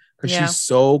 like, because she's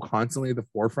so constantly at the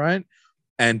forefront,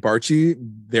 and Barchi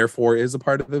therefore is a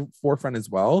part of the forefront as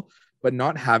well. But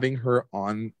not having her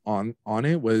on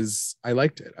it was, I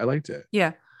liked it.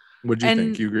 Yeah. What do you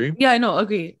think? You agree? Yeah, I know,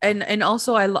 agree. And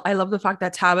also I love the fact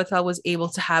that Tabitha was able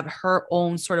to have her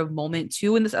own sort of moment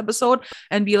too in this episode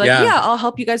and be like, yeah, I'll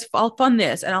help you guys. I'll fund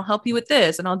this and I'll help you with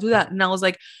this and I'll do that. And I was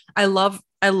like, I love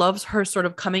her sort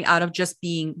of coming out of just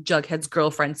being Jughead's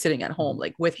girlfriend sitting at home,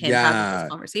 like with him having those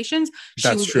conversations. She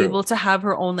was able to have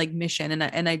her own like mission.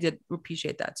 And I did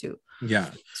appreciate that too. Yeah.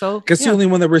 So I guess the only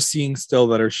one that we're seeing still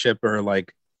that are ship are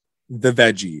like the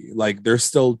veggie, like they're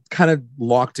still kind of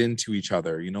locked into each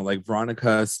other, you know, like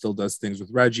Veronica still does things with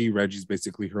Reggie's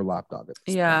basically her lapdog at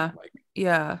this point. Like,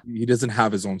 he doesn't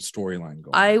have his own storyline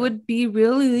going. I would be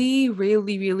really,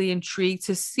 really, really intrigued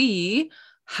to see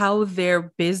how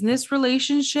their business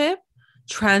relationship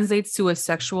translates to a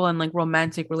sexual and like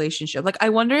romantic relationship. Like, I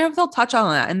wonder if they'll touch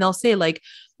on that and they'll say like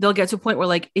they'll get to a point where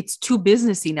like it's too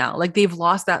businessy now, like they've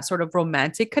lost that sort of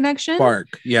romantic connection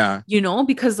you know,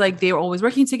 because like they were always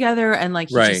working together and like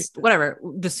just whatever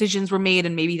decisions were made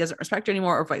and maybe he doesn't respect her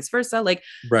anymore or vice versa. Like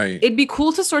it'd be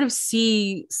cool to sort of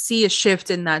see a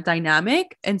shift in that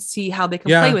dynamic and see how they can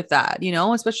play with that, you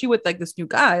know, especially with like this new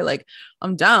guy. Like,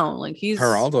 I'm down, like he's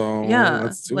Geraldo.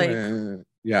 Let's do it.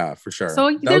 Yeah, for sure.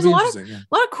 So there's a lot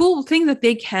of cool things that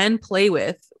they can play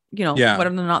with, you know, whether or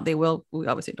not they will, we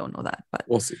obviously don't know that, but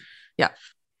we'll see. Yeah.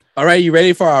 All right, you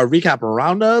ready for our recap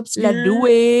roundups? Let's do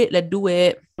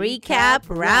it. Recap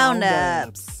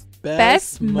roundups.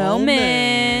 Best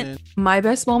moment. My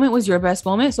best moment was your best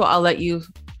moment, so I'll let you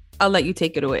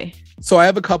take it away. So I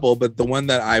have a couple, but the one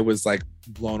that I was like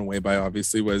blown away by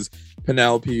obviously was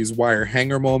Penelope's wire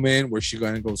hanger moment, where she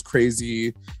kind of goes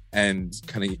crazy and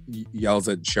kind of yells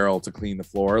at Cheryl to clean the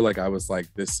floor. Like, I was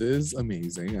like, this is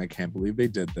amazing. I can't believe they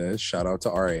did this. Shout out to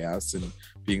RAS and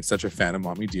being such a fan of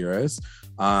Mommy Dearest.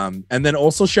 And then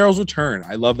also Cheryl's return.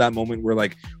 I love that moment where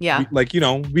like, like, you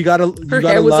know, we gotta her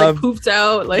hair was like poofed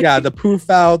out, like the poof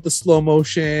out, the slow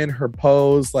motion, her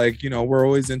pose, like, you know, we're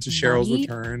always into Cheryl's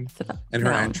return and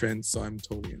her entrance, so I'm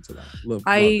totally into that. Love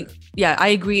it. I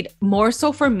agreed. More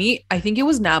so for me, I think it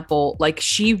was Nat Bolt. Like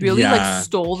she really like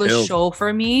stole the show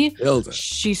for me.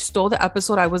 She stole the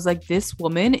episode. I was like, this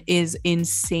woman is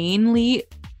insanely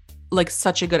like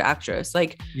such a good actress.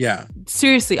 Like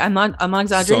seriously, I'm not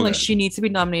exaggerating. So like she needs to be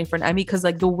nominated for an Emmy because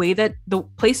like the way that the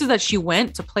places that she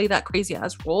went to play that crazy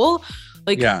ass role,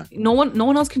 like no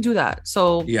one else can do that.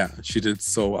 So she did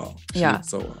so well.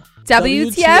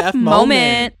 WTF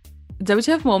moment.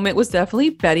 WTF moment was definitely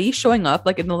Betty showing up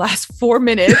like in the last 4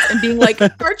 minutes and being like,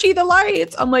 Archie, the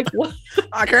lights. I'm like, what?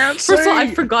 I can't see. First of all, I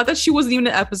forgot that she wasn't even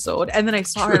in an episode. And then I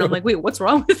saw her and I'm like, wait, what's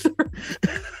wrong with her?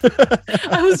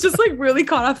 I was just like really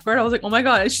caught off guard. I was like, oh my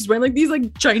God. And she's wearing like these like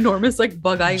ginormous like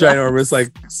bug eye glasses.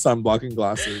 Like sun blocking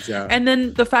glasses. Yeah. And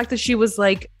then the fact that she was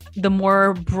like the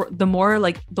more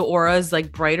like the aura is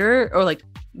like brighter or like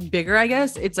bigger, I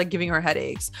guess. It's like giving her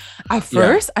headaches. At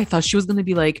first, I thought she was going to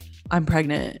be like, I'm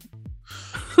pregnant.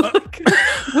 Like,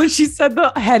 when she said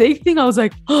the headache thing, I was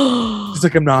like, oh. She's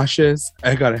like, I'm nauseous.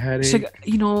 I got a headache. She's like,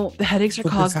 you know, the headaches are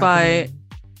caused by.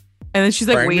 And then she's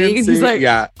like waiting, and he's like,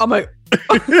 I'm like,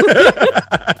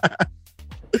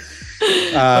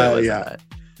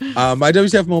 my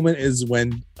WTF moment is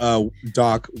when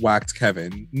Doc whacked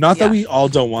Kevin. Not that we all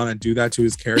don't want to do that to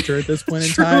his character at this point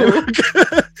in time,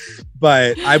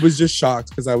 but I was just shocked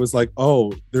because I was like,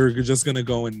 oh, they're just gonna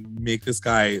go and make this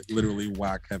guy literally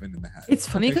whack Kevin in the head. It's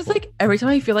funny because like every time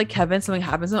I feel like Kevin, something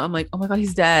happens to him, I'm like, oh my God,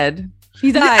 he's dead.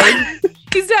 He died.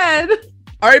 He's dead.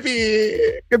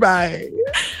 R.I.P. Goodbye.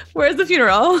 Where's the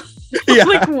funeral? I'm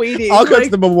like waiting. I'll come to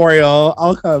the memorial.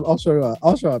 I'll show up.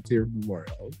 I'll show up to your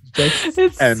memorial.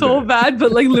 It's so bad,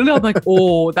 but like literally, I'm like,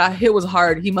 oh, that hit was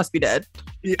hard. He must be dead.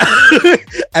 Yeah.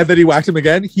 And then he whacked him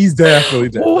again. He's definitely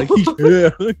dead. Like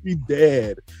he's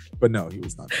dead. But no, he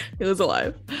was not dead. He was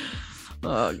alive.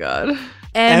 Oh God.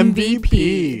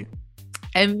 MVP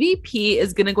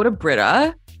is gonna go to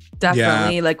Britta.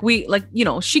 Definitely. Like you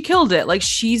know, she killed it. Like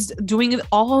she's doing it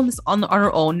all on this on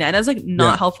her own. Nana's like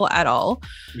not helpful at all.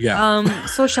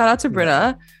 So shout out to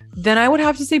Britta. Then I would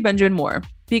have to say Benjamin Moore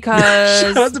because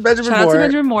shout out to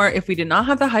Benjamin Moore. If we did not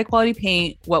have the high quality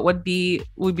paint, what would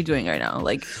we'd be doing right now?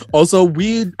 Like also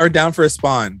we are down for a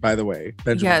spawn, by the way.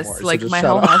 Benjamin Moore. Like my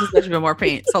whole house is Benjamin Moore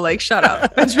paint. So like shout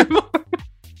out Benjamin Moore.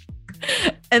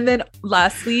 And then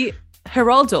lastly,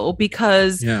 Geraldo,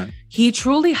 because he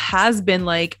truly has been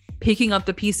like picking up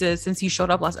the pieces since he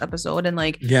showed up last episode, and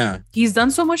like he's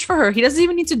done so much for her. He doesn't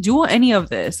even need to do any of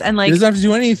this, and like he doesn't have to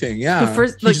do anything. He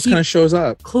just kind of shows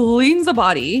up, cleans the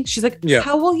body. She's like,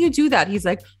 how will you do that? He's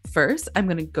like, first I'm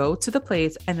gonna go to the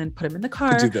place and then put him in the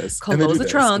car, close the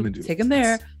trunk, take him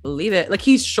there, leave it. Like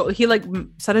he like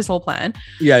set his whole plan.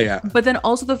 But then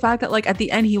also the fact that like at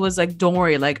the end he was like, don't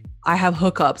worry, like I have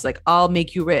hookups, like I'll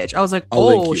make you rich. I was like,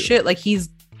 oh shit, like he's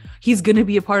gonna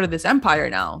be a part of this empire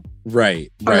now.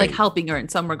 Right. Or like helping her in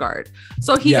some regard.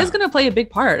 So he is gonna play a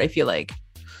big part, I feel like.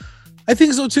 I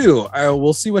think so too.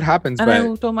 We'll see what happens. And I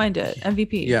don't mind it.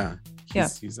 MVP.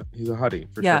 He's a hottie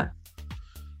for sure.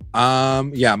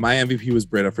 My MVP was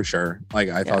Britta for sure. Like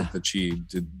I thought that she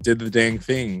did the dang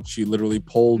thing. She literally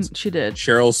pulled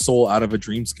Cheryl's soul out of a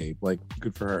dreamscape. Like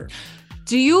good for her.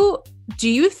 Do you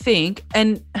think,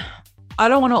 and I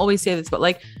don't want to always say this, but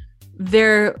like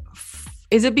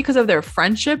is it because of their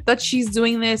friendship that she's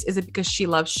doing this? Is it because she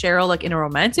loves Cheryl like in a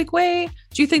romantic way?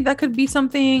 Do you think that could be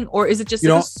something? Or is it just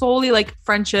solely like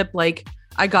friendship, like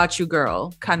I got you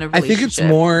girl kind of relationship? I think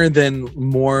it's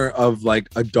more of like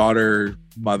a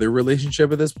daughter-mother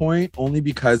relationship at this point, only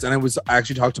because, and I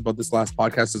actually talked about this last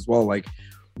podcast as well, like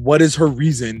what is her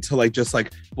reason to like just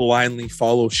like blindly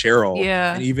follow Cheryl?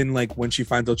 And even like when she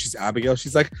finds out she's Abigail,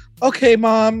 she's like, okay,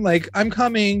 mom, like I'm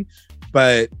coming.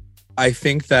 But I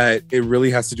think that it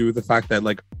really has to do with the fact that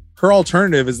like her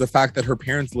alternative is the fact that her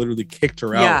parents literally kicked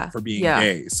her out for being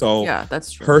gay. So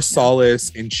that's true. Her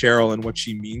solace in Cheryl and what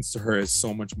she means to her is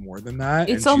so much more than that.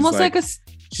 It's almost like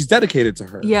she's dedicated to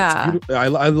her. I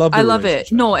love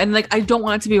it. No, and like I don't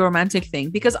want it to be a romantic thing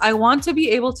because I want to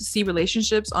be able to see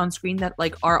relationships on screen that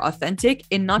like are authentic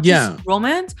and not just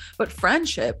romance, but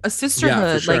friendship, a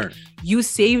sisterhood. Like you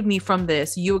saved me from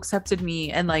this, you accepted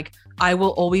me, and like I will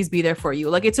always be there for you.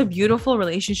 Like it's a beautiful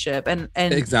relationship, and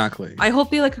exactly. I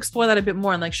hope they like explore that a bit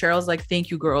more. And like Cheryl's like,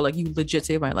 thank you, girl. Like you legit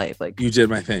saved my life. Like you did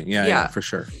my thing. Yeah, for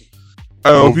sure.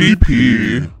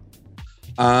 LVP.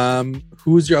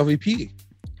 Who's your LVP?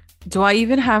 Do I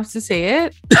even have to say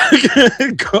it?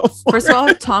 Go for First of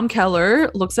all, Tom Keller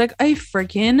looks like a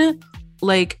freaking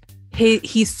like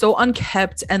he's so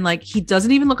unkept and like he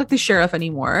doesn't even look like the sheriff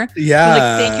anymore. Yeah.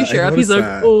 Like, thank you, sheriff. He's like,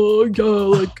 oh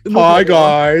god, like hi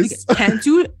guys. Like, can't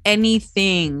do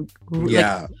anything.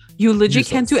 Yeah. Like, you legit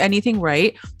can't do anything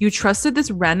right. You trusted this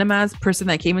random ass person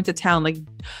that came into town. Like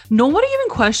nobody even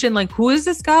questioned like who is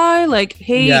this guy? Like,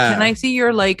 hey, can I see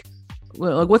your like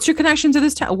what's your connection to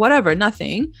this town? Whatever,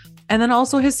 nothing. And then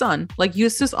also his son, like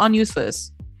useless on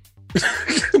useless.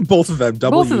 Both of them,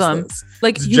 double Both of them.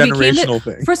 Like it's a generational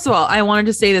thing. First of all, I wanted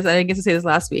to say this. I didn't get to say this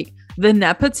last week. The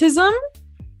nepotism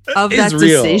of that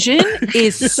real. decision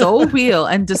is so real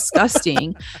and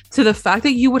disgusting to the fact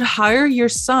that you would hire your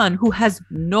son who has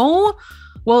no,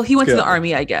 well, he went to the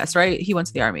army, I guess, right? He went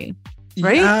to the army,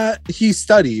 right? Yeah, he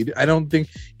studied. I don't think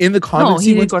in the comics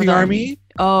he went to the army.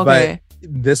 Oh, okay.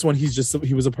 But this one, he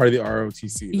was a part of the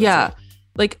ROTC. Yeah.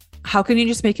 Like, how can you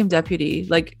just make him deputy?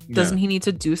 Like, doesn't he need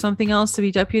to do something else to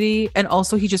be deputy? And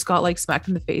also, he just got like smacked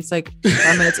in the face like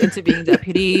 5 minutes into being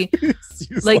deputy.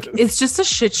 Like, it's just a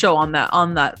shit show on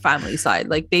that family side.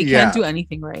 Like, they can't do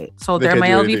anything right. So they're my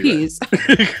LVPs.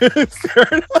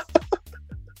 Right.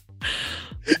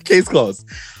 Case closed.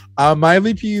 My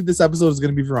MVP this episode is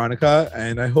going to be Veronica,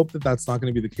 and I hope that that's not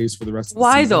going to be the case for the rest of the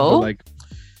season. Why though? But, like,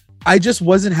 I just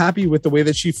wasn't happy with the way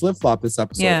that she flip-flopped this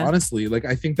episode, honestly. Like,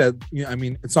 I think that, I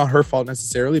mean, it's not her fault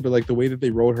necessarily, but like the way that they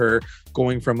wrote her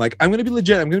going from like, I'm going to be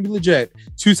legit.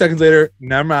 2 seconds later,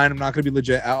 never mind, I'm not going to be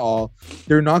legit at all.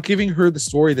 They're not giving her the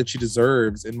story that she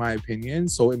deserves, in my opinion.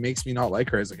 So it makes me not like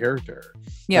her as a character.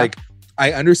 Yeah. Like,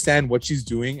 I understand what she's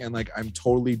doing, and like I'm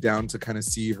totally down to kind of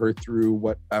see her through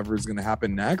whatever is gonna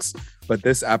happen next. But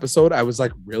this episode, I was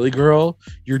like, really, girl?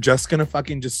 You're just gonna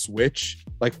fucking just switch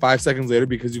like 5 seconds later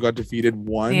because you got defeated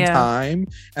one time?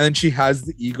 And then she has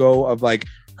the ego of like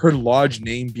her lodge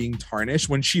name being tarnished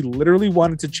when she literally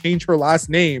wanted to change her last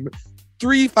name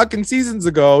 3 fucking seasons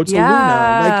ago to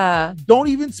Luna. Like, don't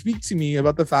even speak to me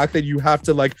about the fact that you have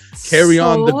to like carry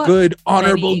on the good,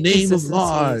 honorable name of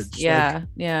lodge. Yeah,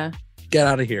 like, get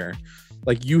out of here.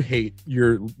 Like, you hate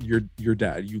your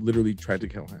dad. You literally tried to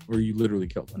kill him, or you literally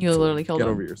killed him. You literally killed him.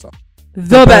 Get over yourself.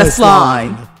 The best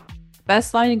line.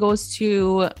 Best line goes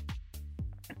to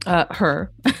her.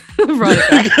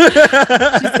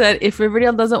 Veronica. She said, if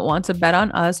Riverdale doesn't want to bet on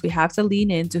us, we have to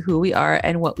lean into who we are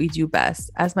and what we do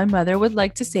best. As my mother would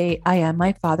like to say, I am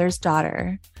my father's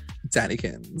daughter.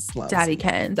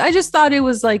 Daddykins. I just thought it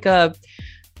was like a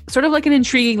sort of like an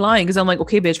intriguing line, because I'm like,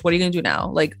 okay, bitch, what are you gonna do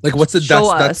now? Like what's the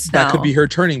that could be her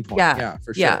turning point. Yeah,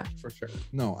 for sure.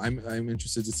 No, I'm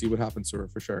interested to see what happens to her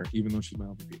for sure, even though she's my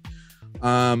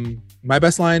LVP. My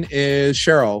best line is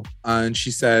Cheryl, and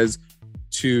she says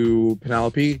to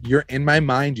Penelope, "You're in my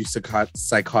mind, you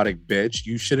psychotic bitch.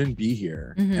 You shouldn't be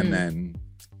here." And then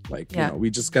like, you know, we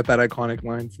just get that iconic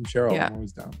line from Cheryl. I'm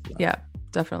always down for that. Yeah,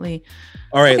 definitely.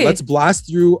 All right, let's blast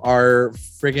through our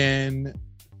friggin'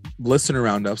 listener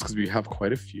roundups, because we have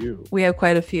quite a few.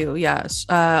 Yes.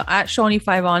 At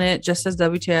Shoni5 on it just says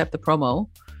WTF the promo.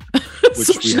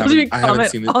 Which I haven't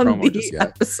seen the promo just yet.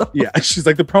 Episode. Yeah, she's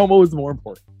like, the promo is more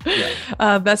important.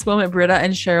 Yeah. Best moment, Britta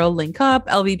and Cheryl link up.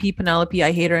 LVP Penelope,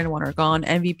 I hate her and want her gone.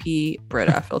 MVP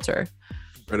Britta filter.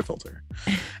 Britta filter.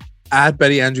 At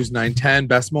Betty Andrews 910,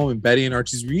 best moment, Betty and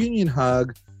Archie's reunion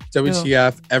hug.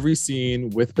 WTF every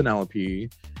scene with Penelope.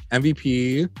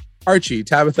 MVP Archie,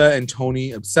 Tabitha, and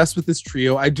Tony, obsessed with this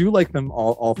trio. I do like them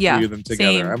all three of them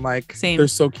together. Same, I'm like, they're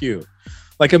so cute.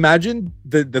 Like, imagine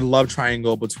the love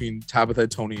triangle between Tabitha,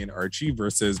 Tony, and Archie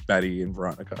versus Betty and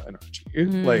Veronica and Archie.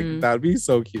 Like, that'd be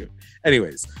so cute.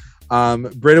 Anyways,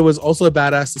 Britta was also a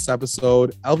badass this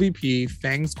episode. LVP,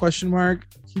 Fangs ?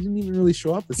 He didn't even really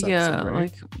show up this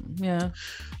episode, right?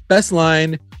 Best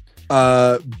line,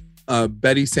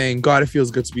 Betty saying, God, it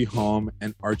feels good to be home.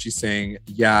 And Archie saying,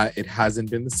 yeah, it hasn't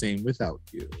been the same without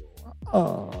you.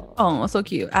 Oh, so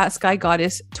cute. At Sky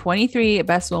Goddess 23,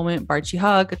 best moment, Barchi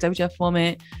hug. WTF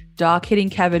moment, Doc hitting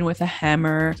Kevin with a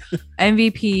hammer.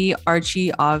 MVP,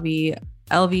 Archie, Avi.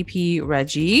 LVP,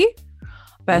 Reggie.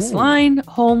 Best line,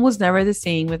 home was never the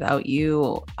same without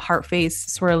you. Heart face,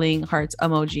 swirling hearts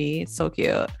emoji. It's so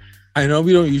cute. I know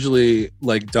we don't usually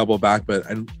like double back, but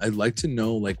I'd like to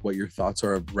know like what your thoughts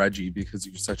are of Reggie, because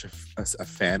you're such a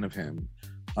fan of him.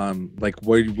 Like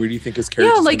where do you think his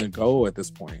character is gonna go at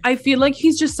this point? I feel like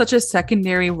he's just such a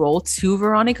secondary role to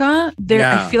Veronica.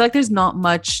 I feel like there's not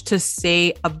much to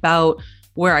say about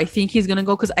where I think he's gonna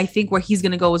go, because I think where he's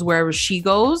gonna go is wherever she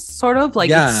goes, sort of like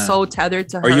it's so tethered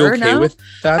to her. Are you okay now with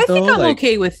that? I think I'm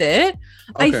okay with it.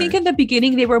 Okay. I think in the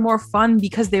beginning they were more fun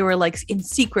because they were like in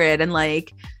secret and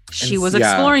like she was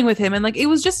exploring with him, and like it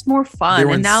was just more fun.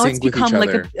 And now it's become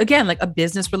like a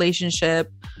business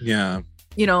relationship. Yeah.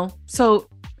 You know, so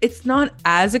it's not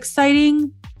as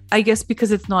exciting, I guess,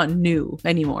 because it's not new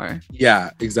anymore. Yeah,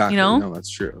 exactly. You know? No, that's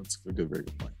true. That's a very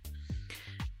good point.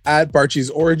 At Barchie's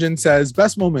Origin says,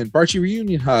 best moment, Barchie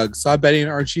reunion hug. Saw Betty and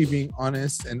Archie being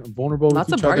honest and vulnerable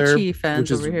with each other,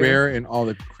 which is rare in all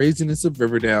the craziness of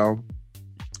Riverdale.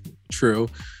 True.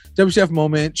 WTF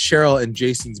moment, Cheryl and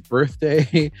Jason's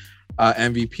birthday.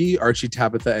 MVP, Archie,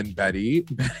 Tabitha, and Betty.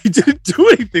 Betty didn't do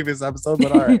anything this episode,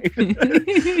 but all right.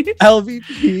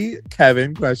 LVP,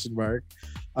 Kevin, question mark.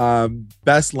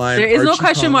 Best line. There is Archie no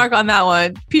question mark on that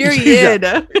one. Period.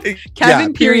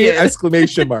 Kevin, period.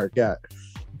 Exclamation mark. Yeah.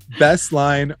 Best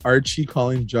line, Archie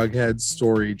calling Jughead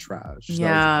story trash.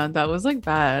 That was like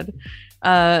bad.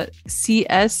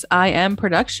 CSIM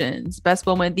Productions, best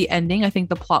moment, the ending. I think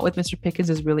the plot with Mr. Pickens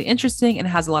is really interesting and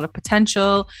has a lot of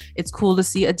potential. It's cool to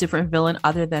see a different villain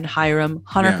other than Hiram.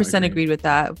 100% agreed with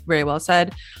that. Very well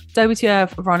said.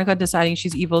 WTF, Veronica deciding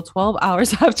she's evil 12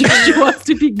 hours after she wants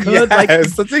to be good.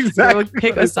 Yes, that's exactly.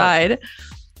 Pick a side.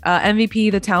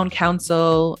 MVP, the town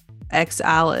council,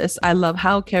 Alice. I love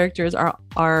how characters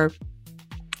are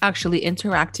actually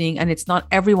interacting and it's not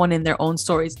everyone in their own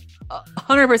stories.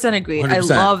 100% agreed. 100%. I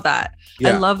love that.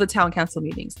 I love the town council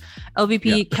meetings.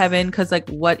 LVP Kevin, because like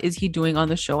what is he doing on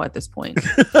the show at this point?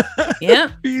 Yeah.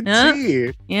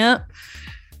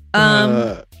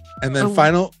 And then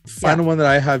final one that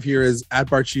I have here is at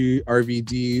Barchie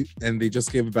RVD, and they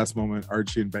just gave a best moment,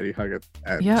 Archie and Betty hug at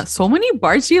end. Yeah, so many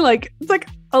Barchie, like it's like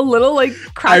a little like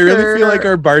cracker. I really feel like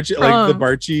our Barchie, like the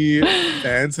Barchie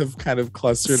fans have kind of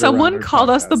clustered. Someone called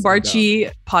us the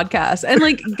Barchie podcast, and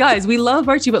like guys, we love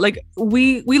Barchie, but like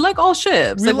we like all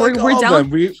ships. Like we're down.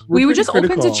 We were just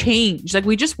critical. Open to change. Like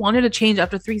we just wanted to change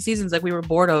after 3 seasons. Like we were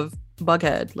bored of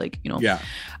Bughead. Like you know. Yeah.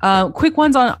 Quick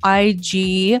ones on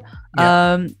IG.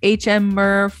 HM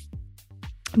Murph,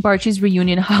 Barchie's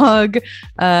reunion hug,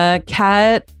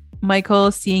 Kat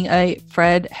Michael seeing a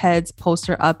Fred Heads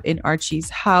poster up in Archie's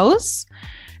house,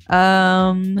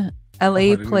 LA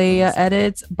Playa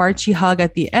edits, Barchie hug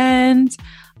at the end,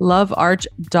 love Arch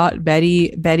dot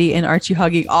Betty and Archie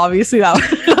hugging. Obviously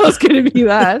that was gonna be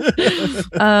that.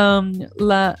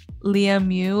 Liam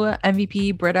Mew,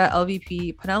 MVP, Britta,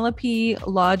 LVP, Penelope,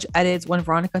 Lodge edits when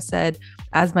Veronica said,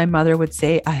 as my mother would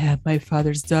say, I am my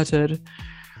father's daughter.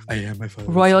 I am my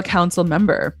father's Royal Council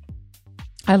member.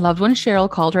 I loved when Cheryl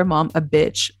called her mom a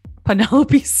bitch.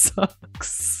 Penelope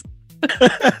sucks.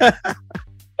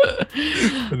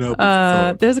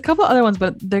 There's a couple other ones,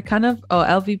 but they're kind of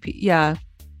LVP. Yeah.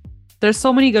 There's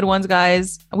so many good ones,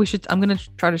 guys. I'm going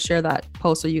to try to share that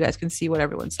post so you guys can see what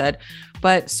everyone said.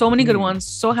 But so many good ones.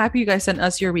 So happy you guys sent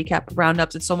us your recap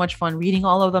roundups. It's so much fun reading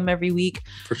all of them every week.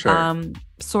 For sure.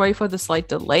 Sorry for the slight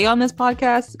delay on this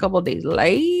podcast. A couple of days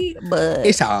late, but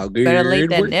it's all good. Better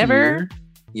late than never.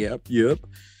 Yep.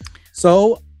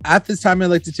 So at this time,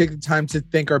 I'd like to take the time to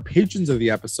thank our patrons of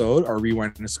the episode, our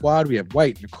Rewinding Squad. We have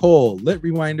White, Nicole, Lit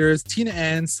Rewinders, Tina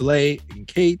Ann, Slay, and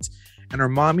Kate. And our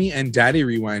mommy and daddy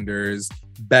rewinders,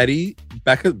 Becca,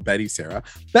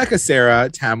 Sarah,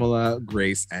 Tamala,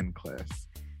 Grace, and Cliff.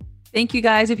 Thank you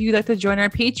guys. If you'd like to join our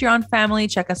Patreon family,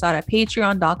 check us out at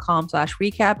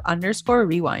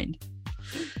patreon.com/recap_rewind.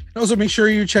 And also make sure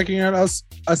you're checking out us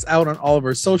out on all of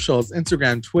our socials,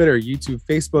 Instagram, Twitter, YouTube,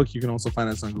 Facebook. You can also find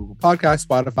us on Google Podcasts,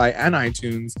 Spotify, and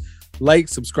iTunes. Like,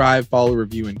 subscribe, follow,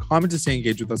 review, and comment to stay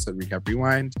engaged with us at Recap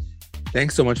Rewind.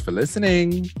 Thanks so much for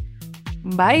listening.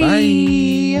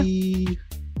 Bye.